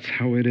 That's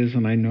how it is,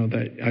 and I know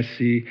that I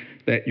see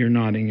that you're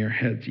nodding your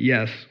heads,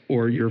 yes,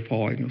 or you're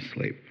falling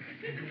asleep.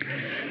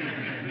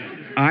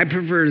 I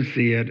prefer to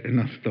see it in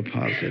the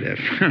positive.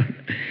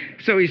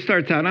 So he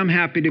starts out, I'm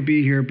happy to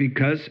be here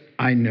because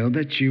I know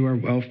that you are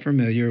well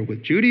familiar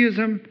with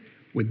Judaism,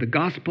 with the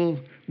gospel,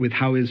 with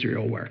how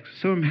Israel works.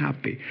 So I'm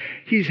happy.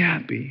 He's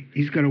happy.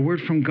 He's got a word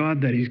from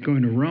God that he's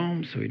going to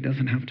Rome, so he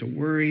doesn't have to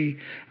worry.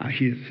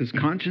 His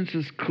conscience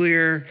is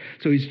clear,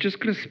 so he's just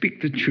going to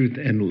speak the truth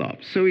in love.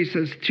 So he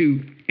says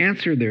to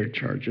answer their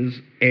charges,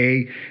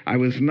 I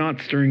was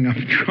not stirring up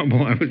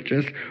trouble. I was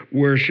just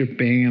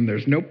worshiping, and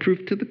there's no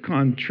proof to the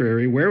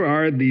contrary. Where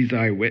are these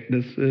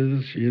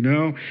eyewitnesses,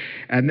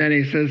 And then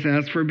he says,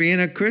 as for being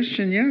a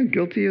Christian, yeah,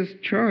 guilty as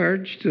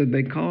charged.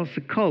 They call us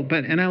a cult.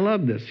 And I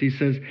love this. He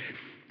says,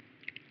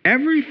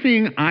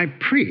 everything I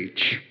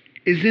preach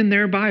is in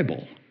their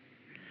Bible.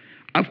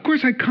 Of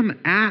course, I come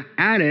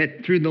at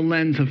it through the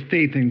lens of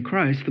faith in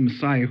Christ, the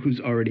Messiah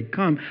who's already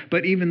come.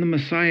 But even the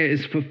Messiah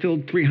is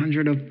fulfilled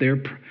 300 of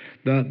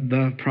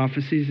the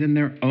prophecies in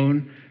their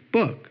own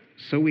book.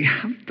 So we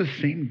have the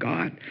same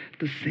God,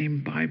 the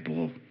same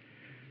Bible,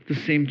 the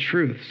same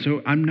truth.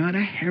 So I'm not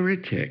a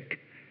heretic.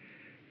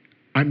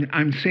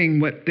 I'm saying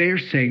what they're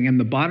saying, and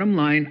the bottom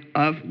line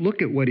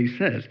look at what he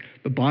says.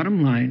 The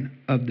bottom line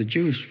of the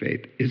Jewish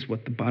faith is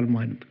what the bottom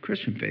line of the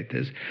Christian faith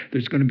is.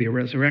 There's going to be a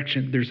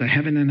resurrection. There's a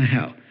heaven and a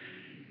hell.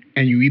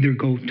 And you either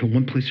go to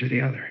one place or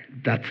the other.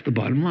 That's the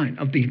bottom line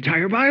of the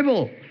entire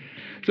Bible.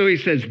 So he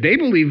says, they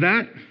believe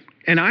that,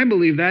 and I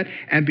believe that,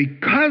 and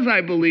because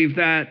I believe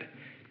that,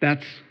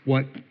 that's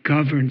what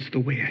governs the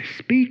way I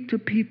speak to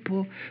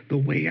people, the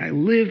way I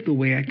live, the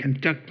way I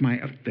conduct my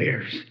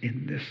affairs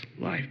in this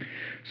life.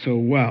 So,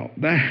 wow,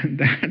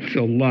 that's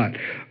a lot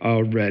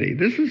already.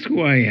 This is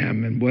who I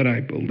am and what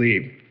I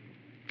believe.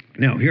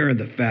 Now, here are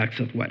the facts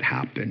of what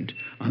happened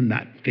on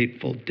that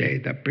fateful day.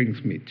 That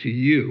brings me to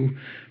you.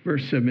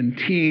 Verse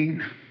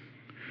 17.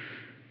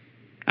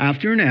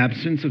 After an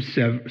absence of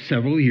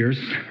several years,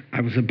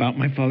 I was about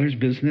my Father's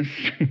business,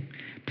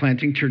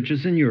 planting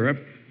churches in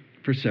Europe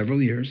for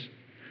several years.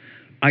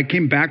 I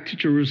came back to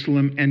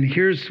Jerusalem, and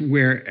here's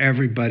where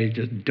everybody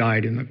just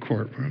died in the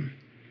courtroom.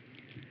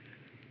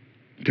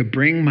 To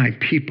bring my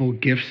people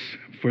gifts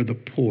for the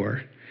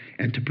poor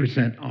and to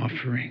present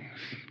offerings.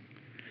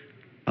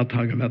 I'll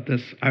talk about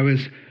this. I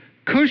was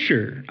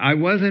kosher. I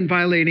wasn't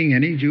violating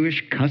any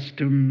Jewish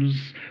customs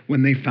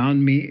when they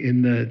found me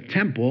in the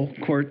temple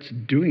courts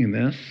doing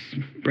this,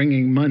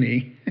 bringing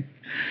money.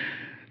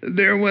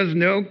 There was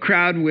no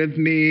crowd with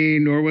me,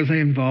 nor was I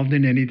involved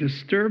in any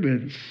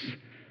disturbance.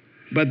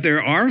 But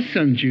there are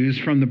some Jews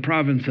from the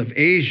province of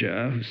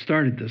Asia who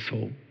started this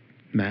whole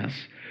mess,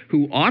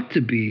 who ought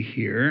to be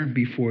here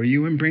before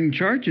you and bring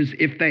charges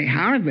if they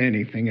have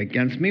anything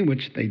against me,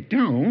 which they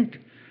don't.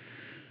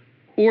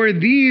 Or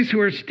these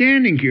who are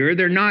standing here,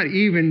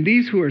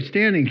 these who are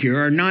standing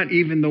here are not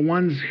even the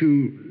ones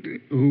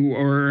who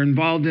are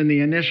involved in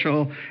the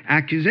initial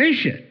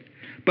accusation.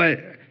 But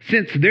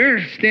since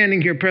they're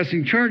standing here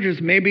pressing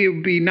charges, maybe it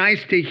would be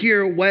nice to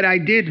hear what I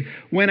did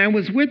when I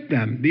was with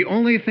them. The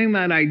only thing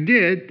that I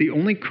did, the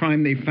only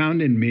crime they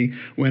found in me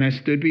when I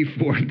stood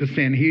before the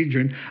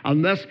Sanhedrin,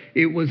 unless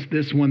it was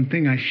this one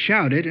thing I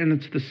shouted, and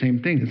it's the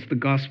same thing, it's the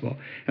gospel,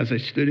 as I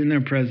stood in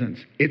their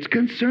presence. It's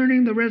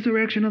concerning the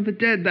resurrection of the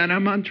dead that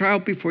I'm on trial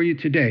before you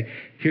today.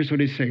 Here's what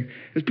he's saying.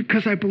 It's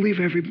because I believe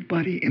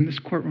everybody in this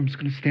courtroom is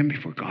going to stand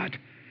before God.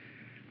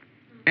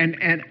 And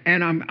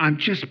I'm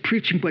just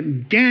preaching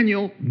what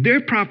Daniel, their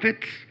prophet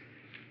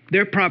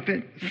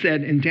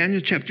said in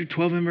Daniel chapter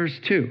 12 and verse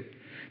 2.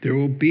 There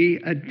will be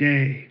a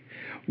day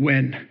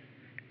when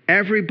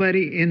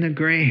everybody in the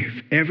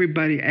grave,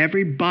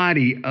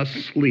 everybody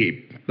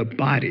asleep, the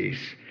bodies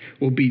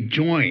will be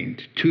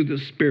joined to the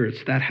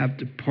spirits that have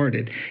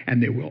departed,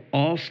 and they will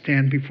all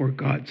stand before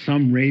God,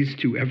 some raised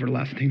to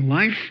everlasting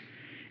life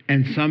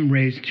and some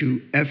raised to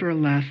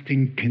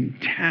everlasting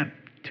contempt.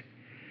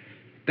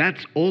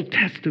 That's Old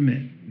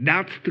Testament.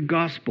 That's the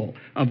gospel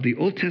of the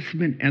Old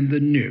Testament and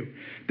the New.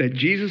 That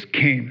Jesus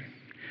came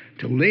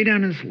to lay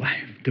down his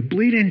life, to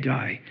bleed and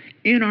die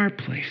in our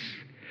place,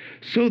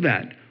 so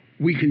that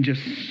we can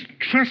just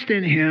trust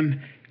in him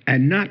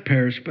and not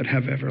perish, but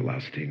have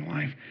everlasting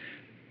life.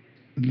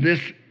 This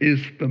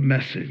is the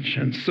message.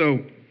 And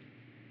so,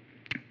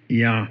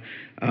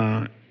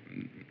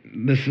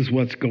 this is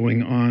what's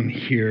going on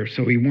here.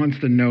 So he wants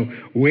to know,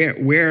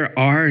 where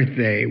are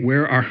they?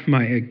 Where are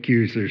my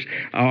accusers?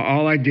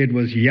 All I did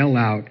was yell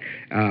out,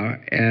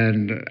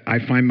 and I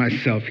find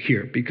myself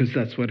here because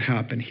that's what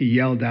happened. He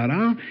yelled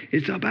out,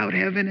 it's about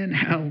heaven and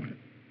hell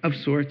of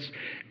sorts.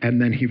 And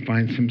then he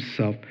finds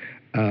himself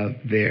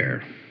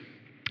there.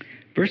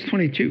 Verse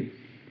 22.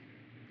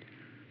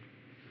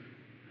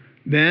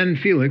 Then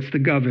Felix, the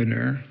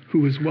governor, who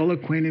was well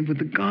acquainted with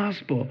the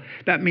gospel.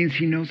 That means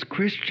he knows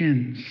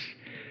Christians.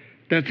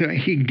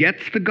 He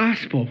gets the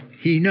gospel.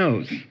 He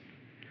knows.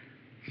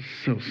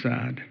 So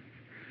sad.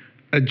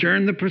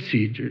 Adjourned the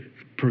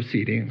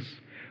proceedings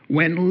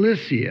when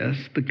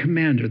Lysias, the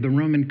commander, the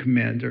Roman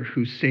commander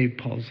who saved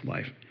Paul's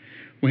life,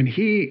 when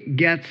he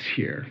gets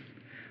here,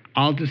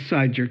 I'll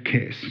decide your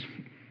case.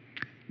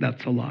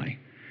 That's a lie.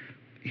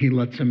 He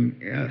lets him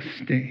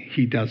stay.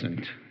 He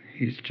doesn't.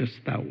 He's just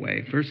that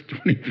way. Verse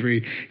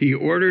 23, he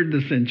ordered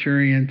the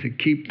centurion to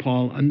keep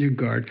Paul under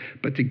guard,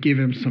 but to give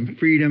him some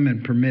freedom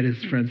and permit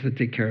his friends to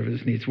take care of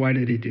his needs. Why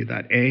did he do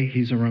that? A,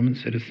 he's a Roman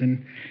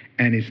citizen,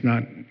 and he's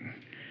not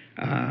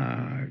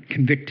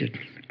convicted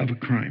of a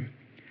crime.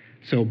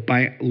 So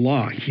by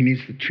law, he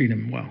needs to treat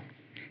him well.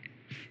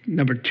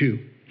 Number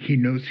two, he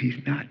knows he's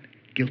not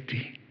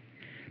guilty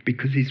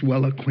because he's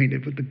well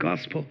acquainted with the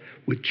gospel,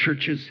 with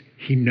churches.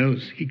 He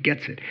knows, he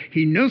gets it.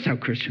 He knows how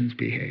Christians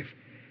behave.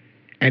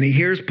 And he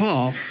hears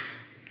Paul,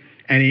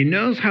 and he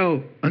knows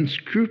how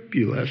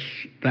unscrupulous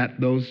that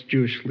those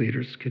Jewish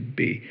leaders could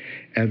be.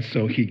 And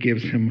so he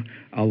gives him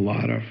a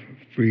lot of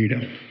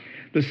freedom.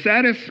 The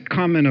saddest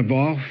comment of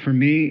all for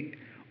me,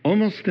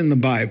 almost in the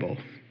Bible,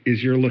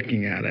 is you're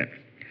looking at it,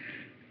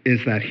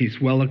 is that he's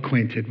well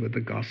acquainted with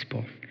the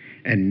gospel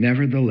and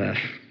nevertheless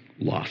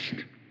lost.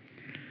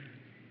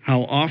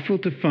 How awful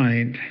to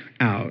find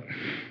out,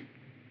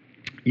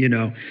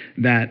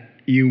 that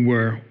you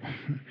were...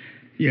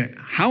 Yeah,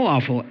 how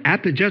awful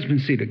at the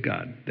judgment seat of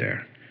God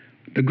there,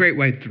 the great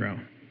white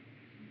throne,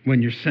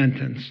 when you're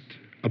sentenced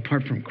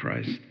apart from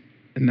Christ,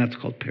 and that's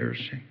called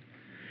perishing.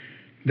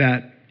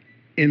 That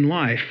in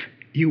life,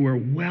 you were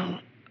well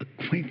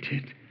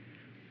acquainted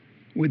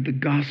with the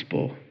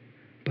gospel,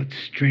 but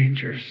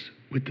strangers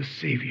with the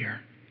Savior.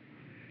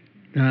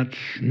 That's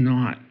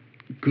not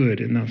good,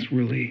 and that's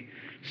really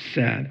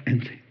sad.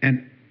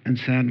 And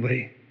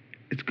sadly,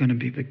 it's going to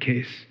be the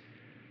case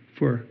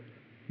for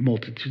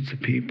multitudes of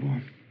people.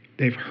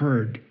 They've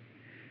heard,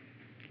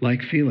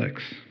 like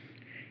Felix,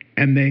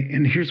 and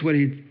here's what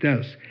he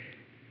does.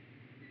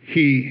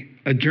 He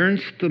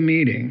adjourns the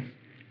meeting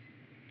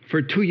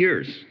for 2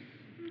 years.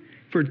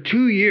 For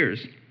 2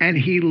 years, and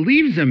he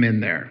leaves them in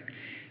there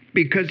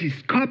because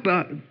he's caught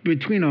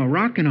between a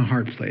rock and a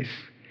hard place.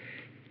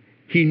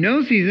 He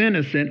knows he's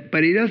innocent,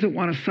 but he doesn't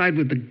want to side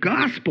with the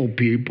gospel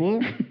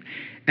people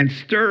and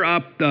stir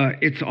up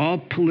it's all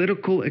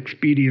political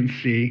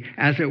expediency,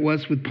 as it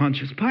was with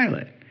Pontius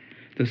Pilate.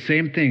 The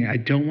same thing. I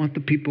don't want the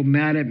people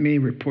mad at me,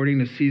 reporting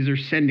to Caesar,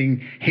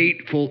 sending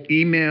hateful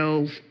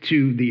emails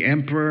to the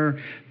emperor.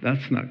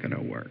 That's not going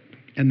to work.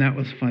 And that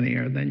was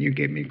funnier than you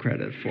gave me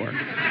credit for.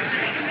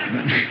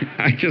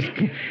 I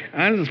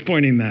was just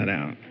pointing that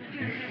out.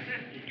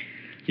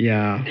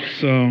 Yeah,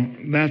 so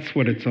that's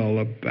what it's all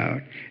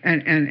about.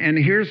 And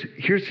here's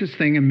this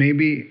thing, and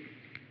maybe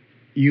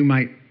you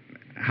might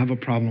have a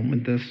problem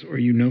with this, or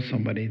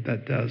somebody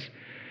that does.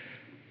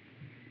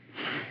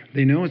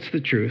 They know it's the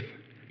truth,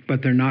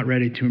 but they're not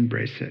ready to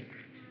embrace it.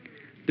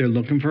 They're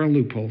looking for a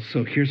loophole.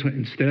 So here's what,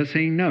 instead of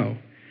saying no,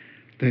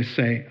 they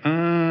say,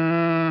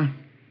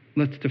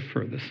 let's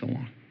defer this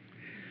along.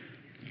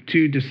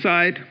 To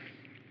decide,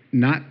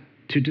 not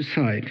to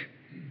decide,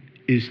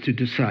 is to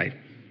decide,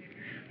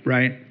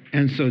 right?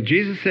 And so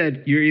Jesus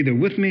said, you're either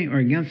with me or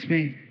against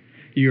me.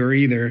 You're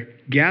either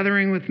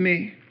gathering with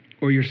me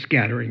or you're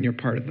scattering. You're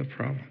part of the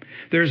problem.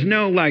 There's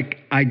no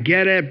I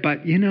get it,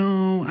 but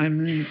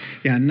none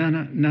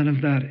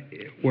of that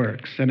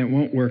works. And it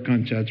won't work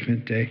on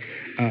Judgment Day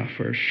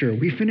for sure.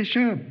 We finish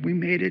up. We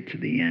made it to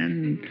the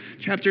end.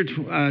 Chapter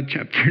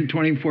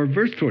 24,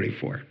 verse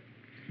 24.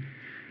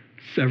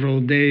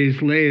 Several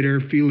days later,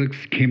 Felix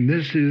came.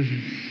 This is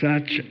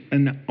such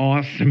an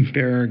awesome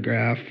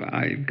paragraph.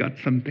 I've got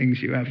some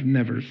things you have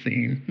never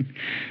seen.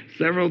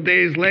 Several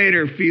days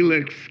later,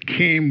 Felix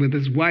came with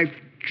his wife,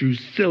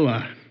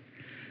 Drusilla,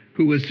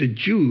 who was a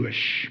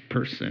Jewish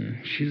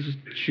person.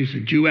 She's a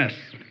Jewess.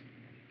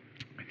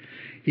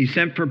 He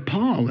sent for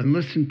Paul and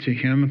listened to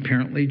him.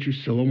 Apparently,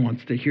 Drusilla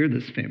wants to hear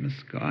this famous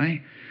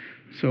guy.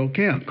 So,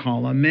 okay, I'll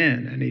call him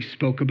in. And he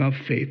spoke about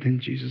faith in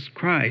Jesus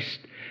Christ.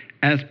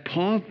 As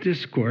Paul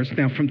discoursed,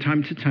 now from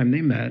time to time they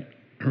met,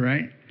 all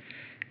right?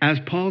 As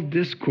Paul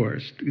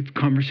discoursed, it's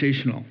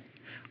conversational,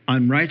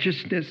 on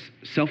righteousness,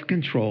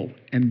 self-control,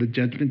 and the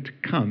judgment to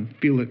come,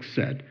 Felix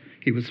said,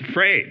 he was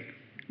afraid.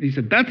 He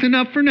said, that's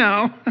enough for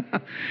now.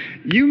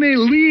 You may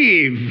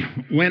leave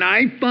when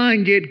I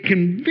find it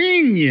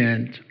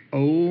convenient.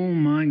 Oh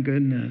my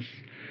goodness.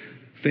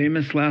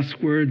 Famous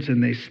last words,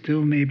 and they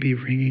still may be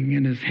ringing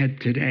in his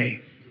head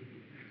today.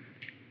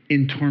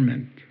 In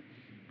torment.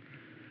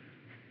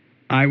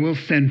 I will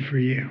send for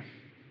you.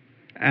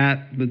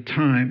 At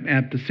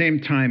the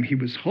same time, he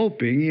was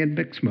hoping, he had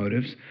mixed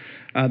motives,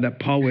 that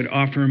Paul would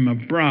offer him a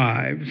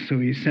bribe, so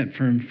he sent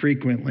for him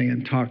frequently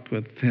and talked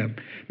with him.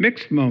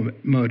 Mixed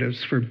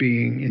motives for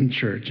being in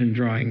church and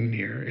drawing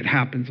near. It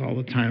happens all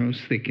the time. I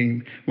was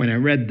thinking, when I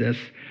read this,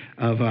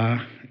 of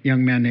a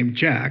young man named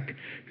Jack,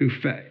 who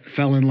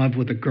fell in love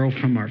with a girl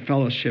from our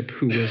fellowship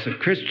who was a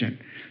Christian.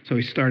 So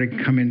he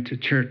started coming to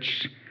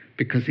church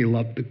because he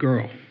loved the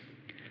girl.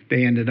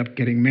 They ended up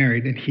getting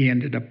married, and he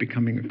ended up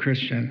becoming a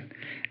Christian,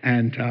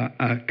 and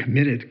a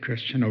committed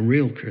Christian, a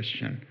real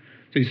Christian.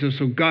 So he says,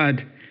 so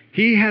God,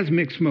 he has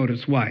mixed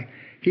motives. Why?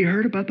 He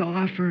heard about the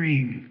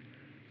offering,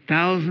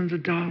 thousands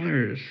of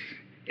dollars.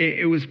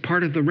 It was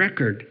part of the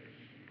record,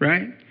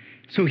 right?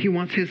 So he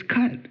wants his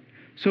cut.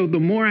 So the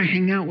more I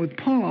hang out with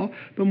Paul,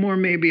 the more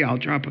maybe I'll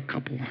drop a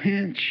couple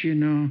hints,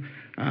 and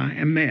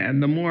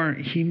the more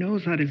he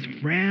knows that his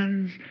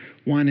friends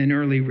want an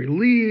early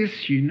release,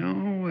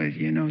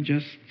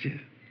 just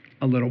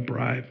a little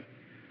bribe.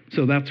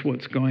 So that's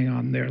what's going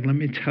on there. Let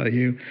me tell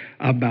you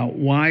about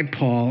why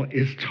Paul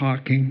is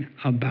talking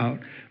about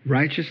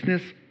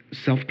righteousness,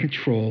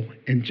 self-control,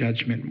 and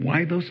judgment.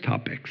 Why those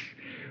topics?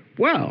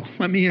 Well,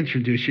 let me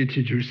introduce you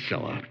to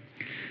Drusilla.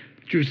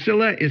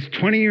 Drusilla is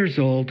 20 years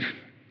old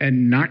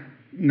and not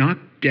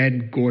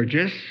dead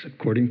gorgeous,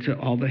 according to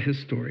all the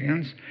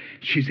historians.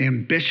 She's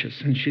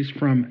ambitious, and she's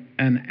from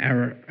an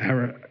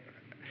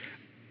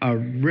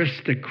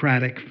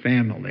aristocratic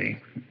family.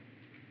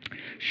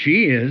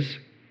 She is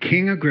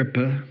King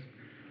Agrippa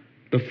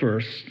the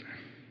First's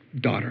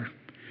daughter.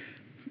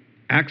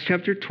 Acts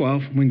chapter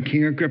 12, when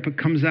King Agrippa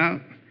comes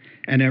out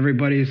and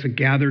everybody is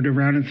gathered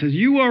around and says,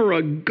 "You are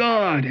a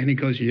god." And he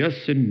goes,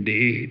 "Yes,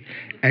 indeed."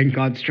 And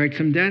God strikes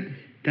him dead.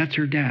 That's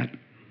her dad.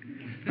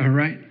 All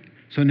right?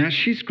 So now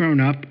she's grown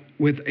up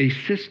with a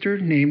sister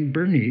named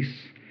Bernice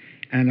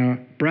and a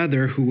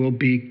brother who will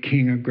be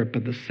King Agrippa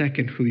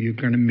II, who you're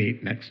going to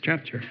meet next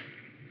chapter.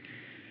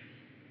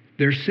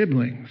 They're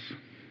siblings.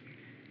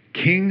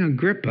 King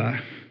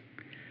Agrippa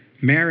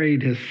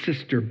married his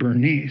sister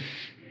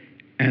Bernice,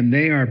 and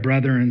they are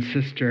brother and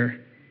sister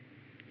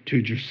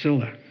to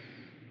Drusilla,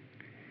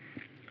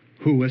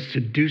 who was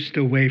seduced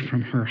away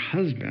from her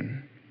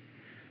husband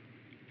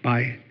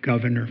by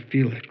Governor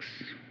Felix.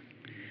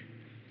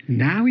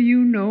 Now you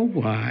know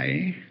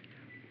why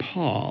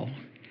Paul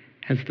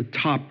has the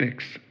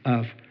topics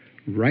of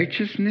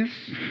righteousness,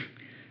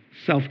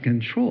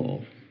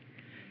 self-control,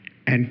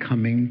 and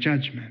coming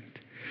judgment.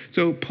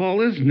 So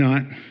Paul is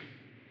not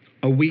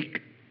a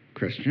weak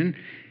Christian.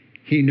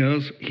 He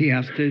knows he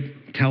has to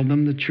tell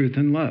them the truth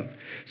in love.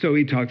 So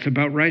he talks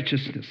about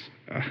righteousness,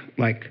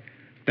 like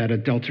that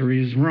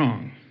adultery is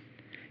wrong.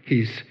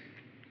 He's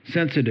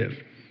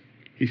sensitive.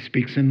 He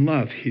speaks in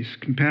love. He's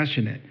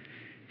compassionate.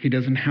 He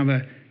doesn't have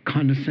a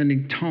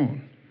condescending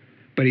tone.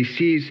 But he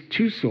sees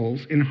two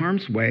souls in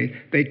harm's way.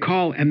 They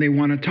call and they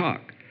want to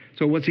talk.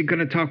 So what's he going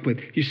to talk with?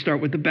 You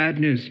start with the bad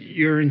news.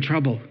 You're in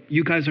trouble.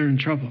 You guys are in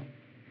trouble.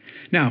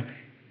 Now,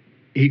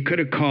 he could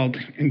have called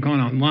and gone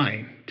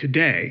online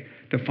today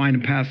to find a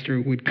pastor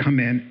who would come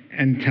in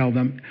and tell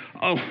them,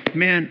 "Oh,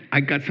 man,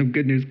 I got some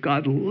good news.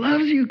 God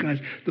loves you guys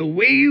the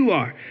way you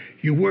are.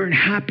 You weren't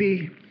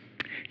happy.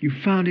 You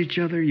found each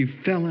other. You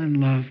fell in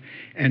love.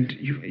 And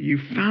you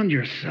found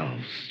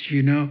yourselves,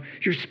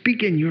 You're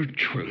speaking your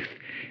truth.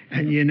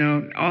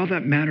 And, all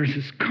that matters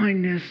is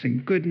kindness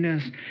and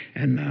goodness.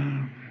 And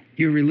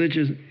your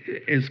religion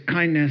is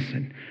kindness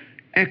and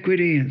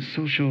equity and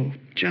social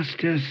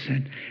justice."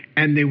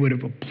 And they would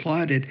have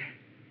applauded.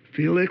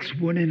 Felix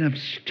wouldn't have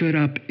stood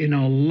up in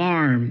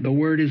alarm. The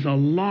word is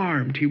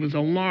alarmed. He was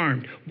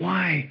alarmed.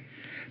 Why?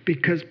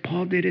 Because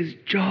Paul did his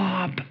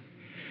job.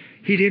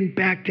 He didn't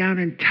back down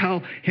and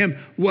tell him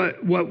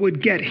what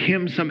would get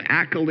him some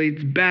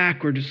accolades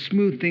back or to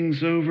smooth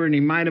things over. And he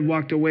might have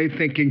walked away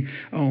thinking,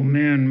 "Oh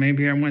man,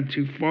 maybe I went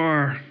too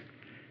far,"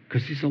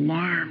 because he's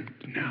alarmed.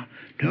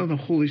 No, the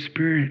Holy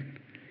Spirit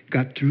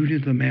got through to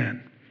the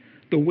man.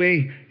 The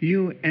way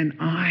you and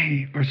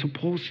I are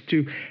supposed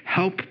to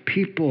help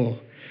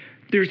people.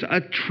 There's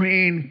a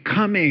train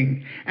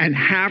coming, and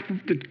half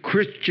of the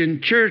Christian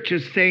church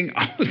is saying,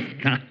 "Oh,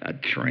 it's not a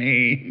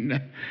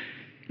train.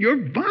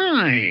 You're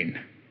fine.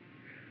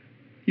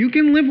 You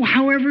can live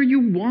however you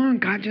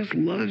want. God just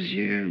loves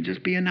you.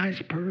 Just be a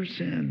nice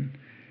person."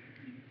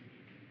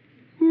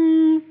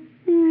 Ooh,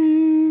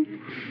 ooh.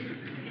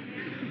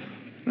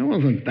 That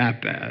wasn't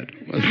that bad,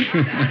 was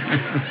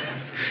it?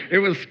 It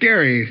was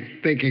scary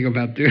thinking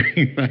about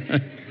doing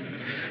that.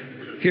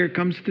 Here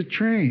comes the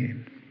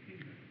train.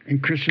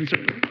 And Christians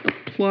are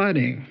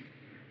applauding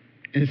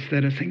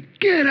instead of saying,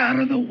 "Get out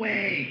of the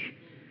way.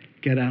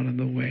 Get out of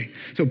the way."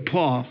 So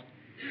Paul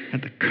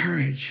had the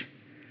courage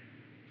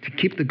to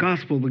keep the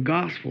gospel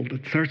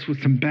that starts with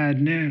some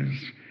bad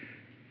news.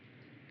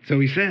 So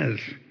he says,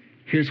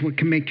 here's what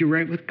can make you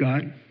right with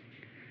God.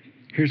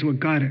 Here's what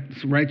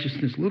God's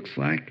righteousness looks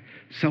like.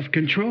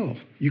 Self-control.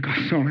 You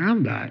guys don't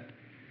have that.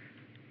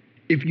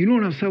 If you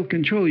don't have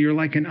self-control, you're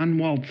like an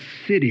unwalled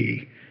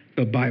city,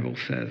 the Bible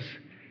says.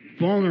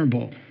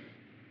 Vulnerable.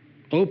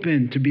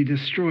 Open to be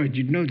destroyed.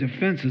 You've no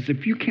defenses.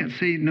 If you can't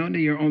say no to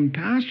your own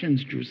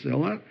passions,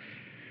 Drusilla,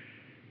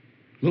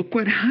 look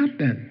what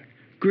happened.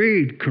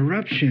 Greed,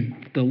 corruption,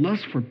 the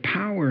lust for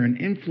power and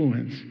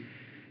influence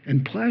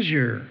and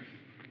pleasure.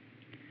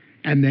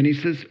 And then he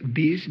says,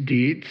 these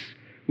deeds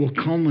will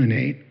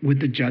culminate with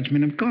the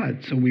judgment of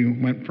God. So we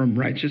went from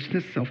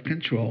righteousness,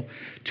 self-control,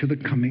 to the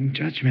coming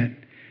judgment.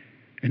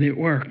 And it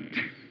worked.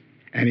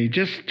 And he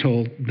just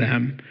told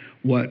them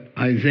what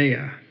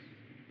Isaiah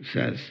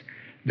says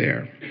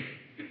there.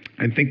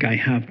 I think I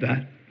have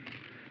that.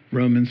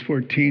 Romans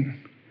 14.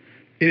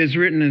 It is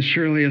written, as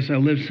surely as I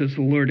live, says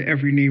the Lord,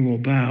 every knee will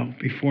bow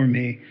before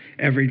me.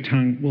 Every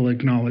tongue will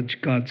acknowledge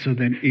God. So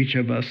then each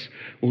of us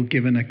will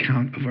give an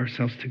account of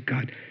ourselves to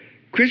God.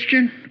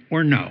 Christian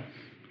or no?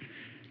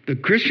 The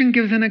Christian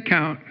gives an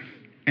account,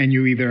 and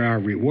you either are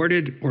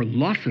rewarded or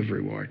loss of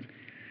reward.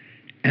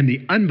 And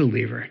the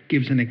unbeliever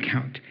gives an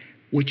account,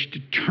 which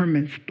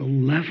determines the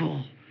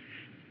level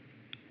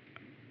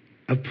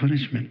of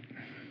punishment.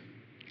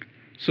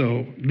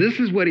 So this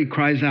is what he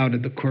cries out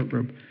in the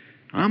courtroom.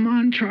 I'm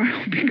on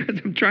trial because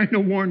I'm trying to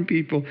warn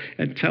people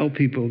and tell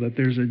people that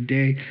there's a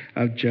day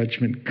of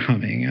judgment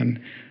coming.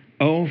 And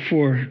oh,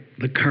 for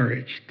the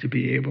courage to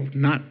be able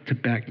not to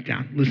back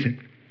down. Listen,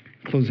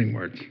 closing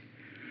words.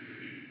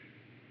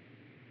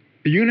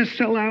 Are you going to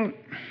sell out?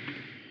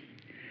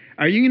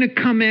 Are you going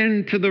to come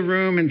into the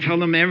room and tell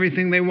them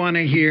everything they want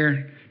to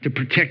hear to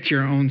protect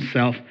your own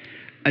self?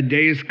 A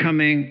day is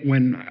coming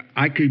when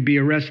I could be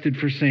arrested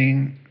for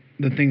saying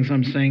the things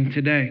I'm saying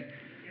today.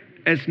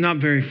 It's not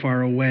very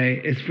far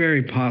away. It's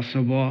very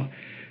possible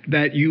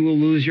that you will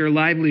lose your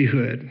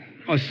livelihood.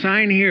 A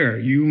sign here,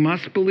 you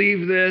must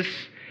believe this,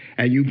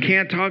 and you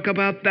can't talk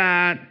about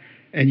that,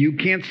 and you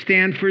can't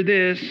stand for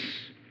this,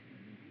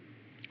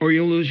 or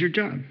you'll lose your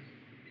job.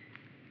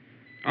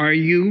 Are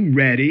you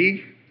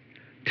ready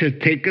to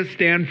take a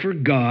stand for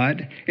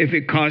God if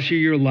it costs you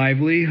your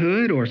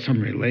livelihood or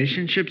some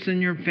relationships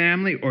in your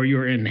family or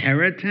your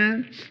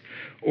inheritance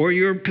or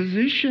your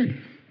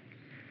position?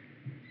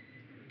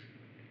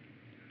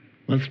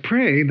 Let's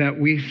pray that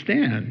we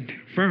stand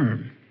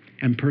firm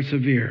and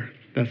persevere.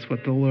 That's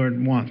what the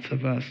Lord wants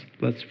of us.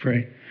 Let's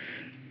pray.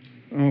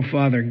 Oh,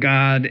 Father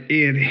God,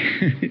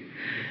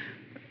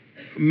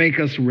 make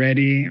us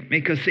ready,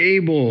 make us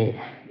able.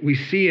 We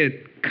see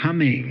it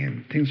coming,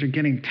 and things are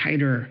getting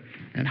tighter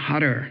and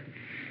hotter,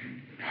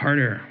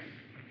 harder.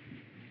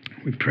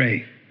 We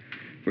pray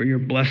for your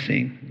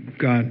blessing,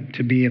 God,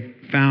 to be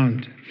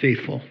found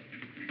faithful.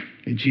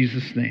 In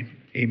Jesus' name,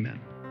 amen.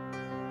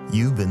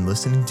 You've been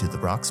listening to the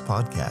Rocks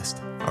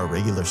Podcast. Our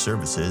regular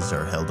services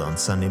are held on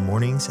Sunday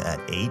mornings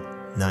at 8,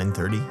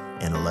 9:30,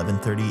 and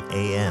 11:30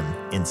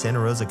 a.m. in Santa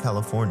Rosa,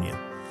 California.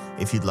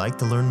 If you'd like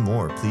to learn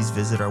more, please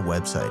visit our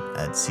website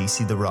at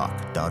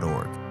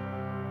cctherock.org.